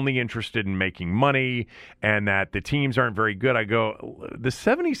he's only interested in making money, and that the teams aren't very good. I go, the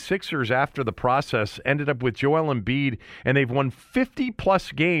 76ers after the process ended up with Joel Embiid, and they've won 50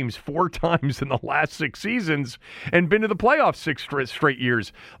 plus games 4 times in the last 6 seasons, and been to the playoffs 6 straight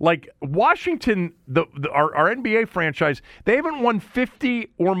years. Like Washington, our NBA franchise, they haven't won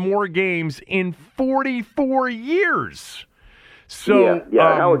 50 or more games in 44 years. So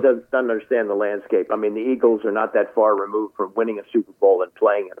Howard doesn't understand the landscape. I mean, the Eagles are not that far removed from winning a Super Bowl and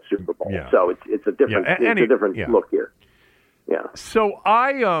playing in a Super Bowl. Yeah. So it's a different look here. Yeah. So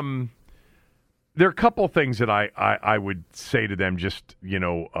there are a couple of things that I would say to them, just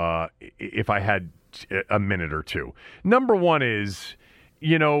if I had a minute or two. Number one is,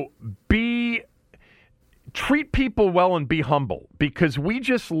 treat people well and be humble, because we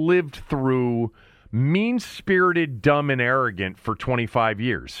just lived through mean-spirited, dumb, and arrogant for 25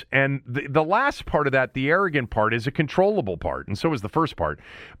 years. And the last part of that, the arrogant part, is a controllable part, and so is the first part.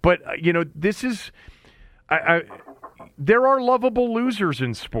 But, this is... there are lovable losers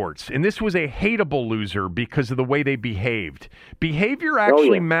in sports, and this was a hateable loser because of the way they behaved. Behavior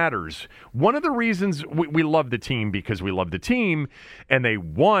actually matters. One of the reasons we love the team, because we love the team, and they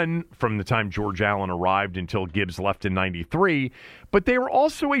won from the time George Allen arrived until Gibbs left in 93, but they were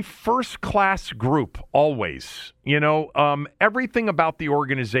also a first-class group, always. Everything about the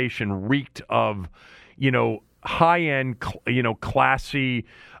organization reeked of, high-end, classy,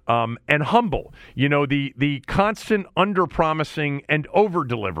 and humble. The constant under-promising and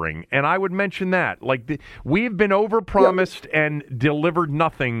over-delivering. And I would mention that. We have been over-promised and delivered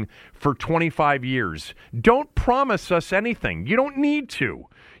nothing for 25 years. Don't promise us anything. You don't need to.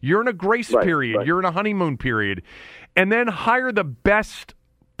 You're in a grace period. Right. You're in a honeymoon period. And then hire the best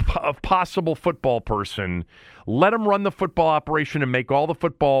possible football person. Let them run the football operation and make all the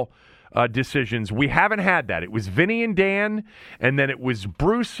football decisions. We haven't had that. It was Vinny and Dan, and then it was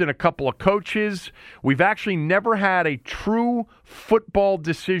Bruce and a couple of coaches. We've actually never had a true football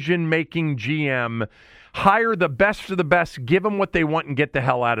decision-making GM hire the best of the best, give them what they want, and get the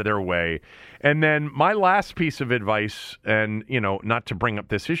hell out of their way. And then my last piece of advice, and, not to bring up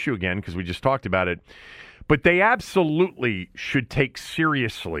this issue again because we just talked about it, but they absolutely should take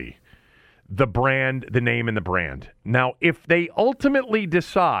seriously the brand, the name, and the brand. Now, if they ultimately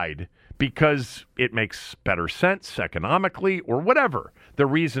decide, because it makes better sense economically or whatever the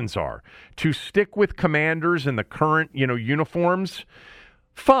reasons are, to stick with Commanders and the current, uniforms,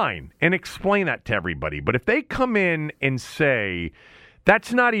 fine, and explain that to everybody. But if they come in and say,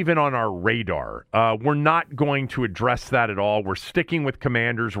 that's not even on our radar, we're not going to address that at all, we're sticking with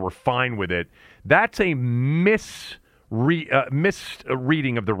Commanders, we're fine with it, that's a misreading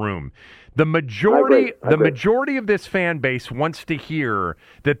of the room. The majority of this fan base wants to hear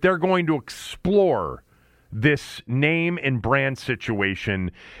that they're going to explore this name and brand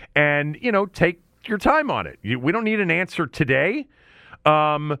situation and, take your time on it. We don't need an answer today,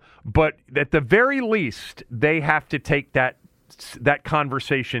 but at the very least, they have to take that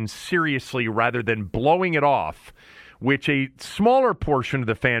conversation seriously rather than blowing it off, which a smaller portion of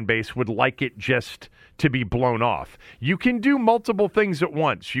the fan base would like it just to be blown off. You can do multiple things at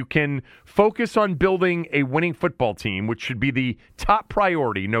once. You can focus on building a winning football team, which should be the top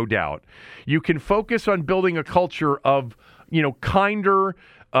priority, no doubt. You can focus on building a culture of, kinder,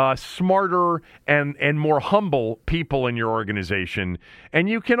 smarter, and more humble people in your organization. And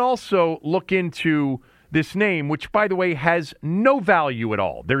you can also look into this name, which, by the way, has no value at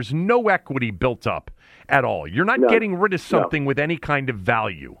all. There's no equity built up at all. You're not getting rid of something with any kind of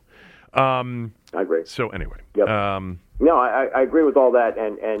value. I agree. So anyway. Yep. I agree with all that.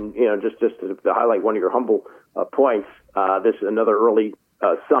 And just to highlight one of your humble points, this is another early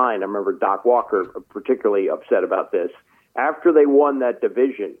sign. I remember Doc Walker particularly upset about this. After they won that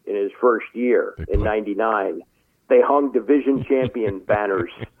division in his first year in 99, they hung division champion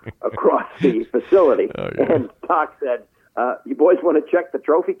banners across the facility. Oh, yeah. And Doc said, you boys want to check the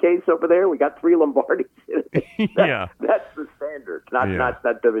trophy case over there? We got 3 Lombardis. That's the standard, not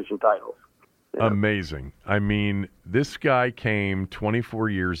that division titles. Yeah. Amazing. I mean, this guy came 24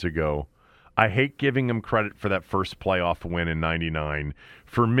 years ago. I hate giving him credit for that first playoff win in 99.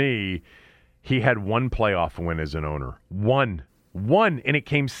 For me, he had one playoff win as an owner. One, and it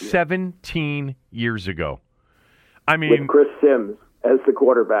came 17 years ago. I mean, with Chris Sims as the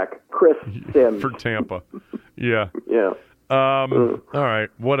quarterback. Chris Sims. For Tampa. Yeah. Yeah. All right.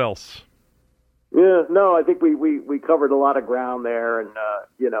 What else? Yeah, no, I think we covered a lot of ground there, and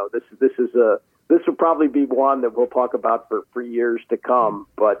this will probably be one that we'll talk about for years to come.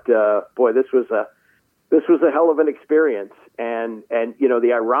 But boy, this was a hell of an experience, and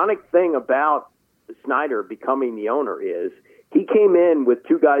the ironic thing about Snyder becoming the owner is he came in with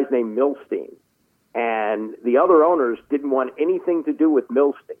 2 guys named Milstein, and the other owners didn't want anything to do with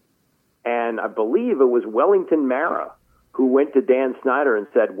Milstein, and I believe it was Wellington Mara who went to Dan Snyder and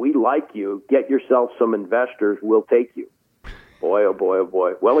said, "We like you. Get yourself some investors. We'll take you." Boy, oh boy, oh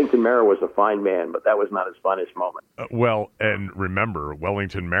boy. Wellington Mara was a fine man, but that was not his finest moment. Well, and remember,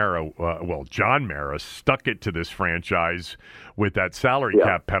 Wellington Mara, John Mara stuck it to this franchise with that salary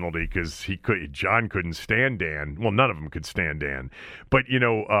cap penalty because John couldn't stand Dan. Well, none of them could stand Dan. But,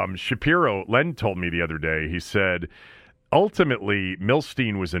 Shapiro, Len told me the other day, he said, ultimately,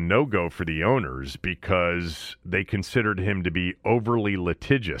 Milstein was a no-go for the owners because they considered him to be overly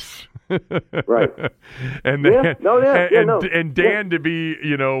litigious. Right. And Dan to be,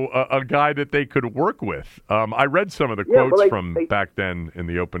 a guy that they could work with. I read some of the quotes from back then in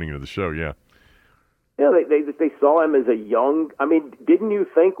the opening of the show, Yeah, they saw him as a young. I mean, didn't you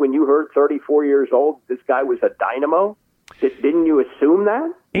think when you heard 34 years old, this guy was a dynamo? Didn't you assume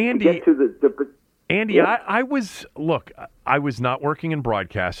that? Andy, to get to Andy, I was not working in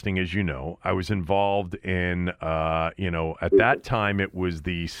broadcasting, as you know. I was involved in, at that time it was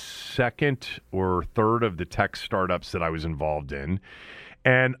the second or third of the tech startups that I was involved in.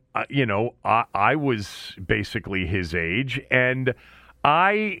 And, I was basically his age, and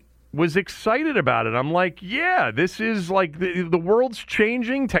I was excited about it. I'm like, yeah, this is like the world's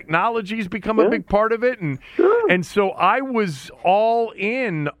changing. Technology's become a big part of it. And so I was all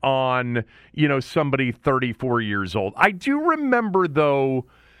in on, somebody 34 years old. I do remember, though,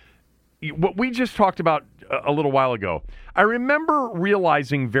 what we just talked about a little while ago. I remember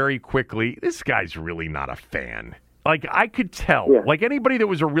realizing very quickly, this guy's really not a fan. Like, I could tell. Yeah. Like, anybody that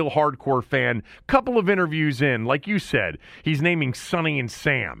was a real hardcore fan, couple of interviews in, like you said, he's naming Sonny and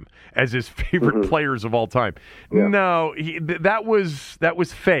Sam as his favorite players of all time. Yeah. No, that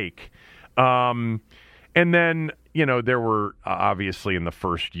was fake. And then, there were obviously in the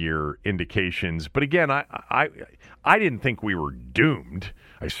first year indications. But again, I didn't think we were doomed.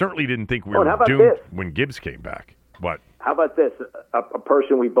 I certainly didn't think we were doomed when Gibbs came back. What? How about this? A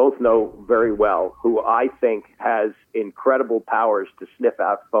person we both know very well, who I think has incredible powers to sniff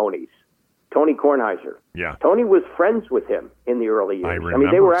out phonies. Tony Kornheiser. Yeah. Tony was friends with him in the early years. I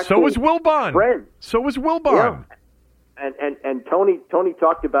remember. They were actually so was Wilbon. Friends. So was Wilbon. Yeah. And Tony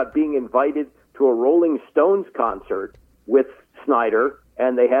talked about being invited to a Rolling Stones concert with Snyder,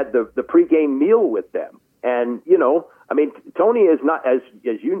 and they had the pregame meal with them. And, Tony is not, as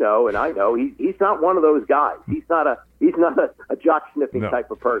you know, and I know, he's not one of those guys. He's not a jock sniffing type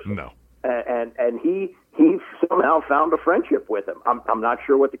of person. No. And he somehow found a friendship with him. I'm not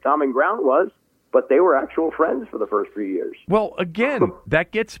sure what the common ground was, but they were actual friends for the first 3 years. Well, again,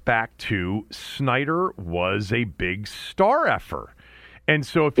 that gets back to Snyder was a big star effer. And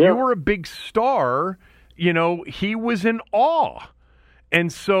so if you were a big star, he was in awe. And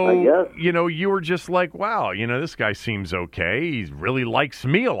so, you were just like, wow, this guy seems okay. He really likes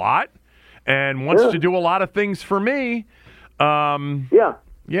me a lot and wants to do a lot of things for me. Yeah.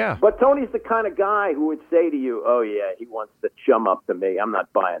 But Tony's the kind of guy who would say to you, oh, yeah, he wants to chum up to me. I'm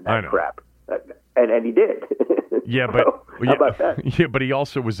not buying that crap. And he did. Yeah, but how about that? Yeah, but he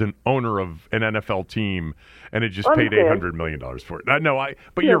also was an owner of an NFL team and had just paid $800 million for it.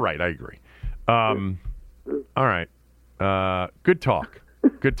 But you're right. I agree. All right. Good talk.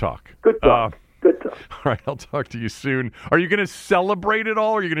 Good talk. Good talk. All right, I'll talk to you soon. Are you going to celebrate it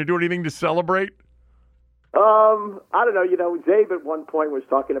all? Are you going to do anything to celebrate? I don't know. Zabe at one point was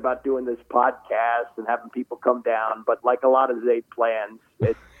talking about doing this podcast and having people come down, but like a lot of Zabe plans,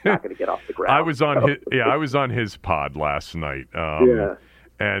 it's not going to get off the ground. I was on his pod last night.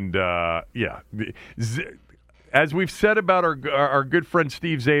 As we've said about our good friend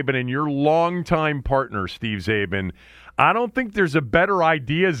Steve Zabin and your longtime partner Steve Zabin, I don't think there's a better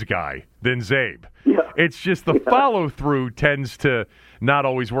ideas guy than Zabe. Yeah. It's just the follow-through tends to not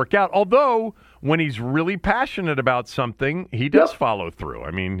always work out. Although, when he's really passionate about something, he does follow through.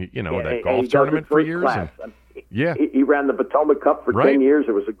 I mean, that golf tournament for years. He ran the Potomac Cup for 10 years.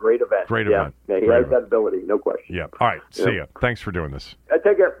 It was a great event. Great event. Yeah, he has that ability, no question. Yeah. All right. See ya. Thanks for doing this.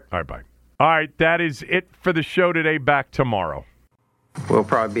 Take care. All right, bye. All right, that is it for the show today. Back tomorrow. We'll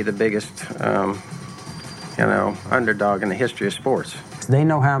probably be the biggest, underdog in the history of sports. They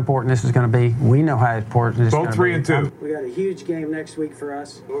know how important this is going to be. We know how important this is going to be. Both 3 and 2. We got a huge game next week for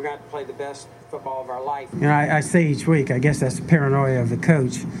us. We're going to play the best football of our life. I say each week, I guess that's the paranoia of the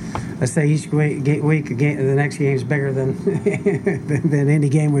coach. I say each week the next game is bigger than than any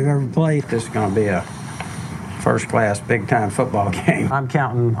game we've ever played. This is going to be a first-class, big-time football game. I'm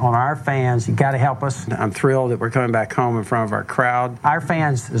counting on our fans. You got to help us. I'm thrilled that we're coming back home in front of our crowd. Our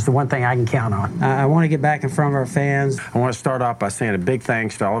fans is the one thing I can count on. I want to get back in front of our fans. I want to start off by saying a big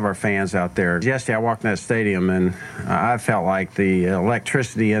thanks to all of our fans out there. Yesterday, I walked in that stadium, and I felt like the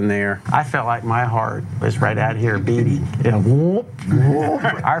electricity in there. I felt like my heart was right out here beating.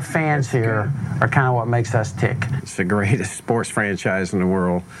 Our fans here are kind of what makes us tick. It's the greatest sports franchise in the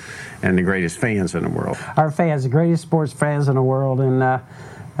world and the greatest fans in the world. Our fans, the greatest sports fans in the world, and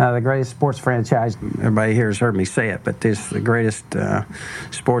the greatest sports franchise. Everybody here has heard me say it, but this is the greatest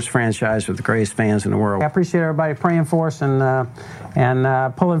sports franchise with the greatest fans in the world. I appreciate everybody praying for us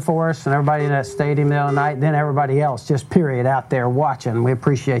and pulling for us, and everybody in that stadium the other night, and then everybody else, just period, out there watching. We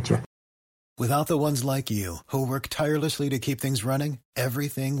appreciate you. Without the ones like you, who work tirelessly to keep things running,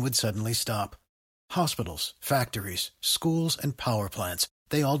 everything would suddenly stop. Hospitals, factories, schools, and power plants,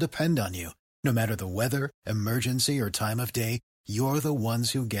 they all depend on you. No matter the weather, emergency, or time of day, you're the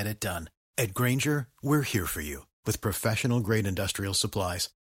ones who get it done. At Grainger, we're here for you with professional-grade industrial supplies.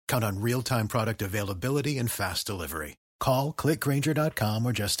 Count on real-time product availability and fast delivery. Call, click Grainger.com,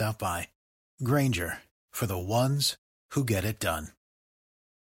 or just stop by. Grainger, for the ones who get it done.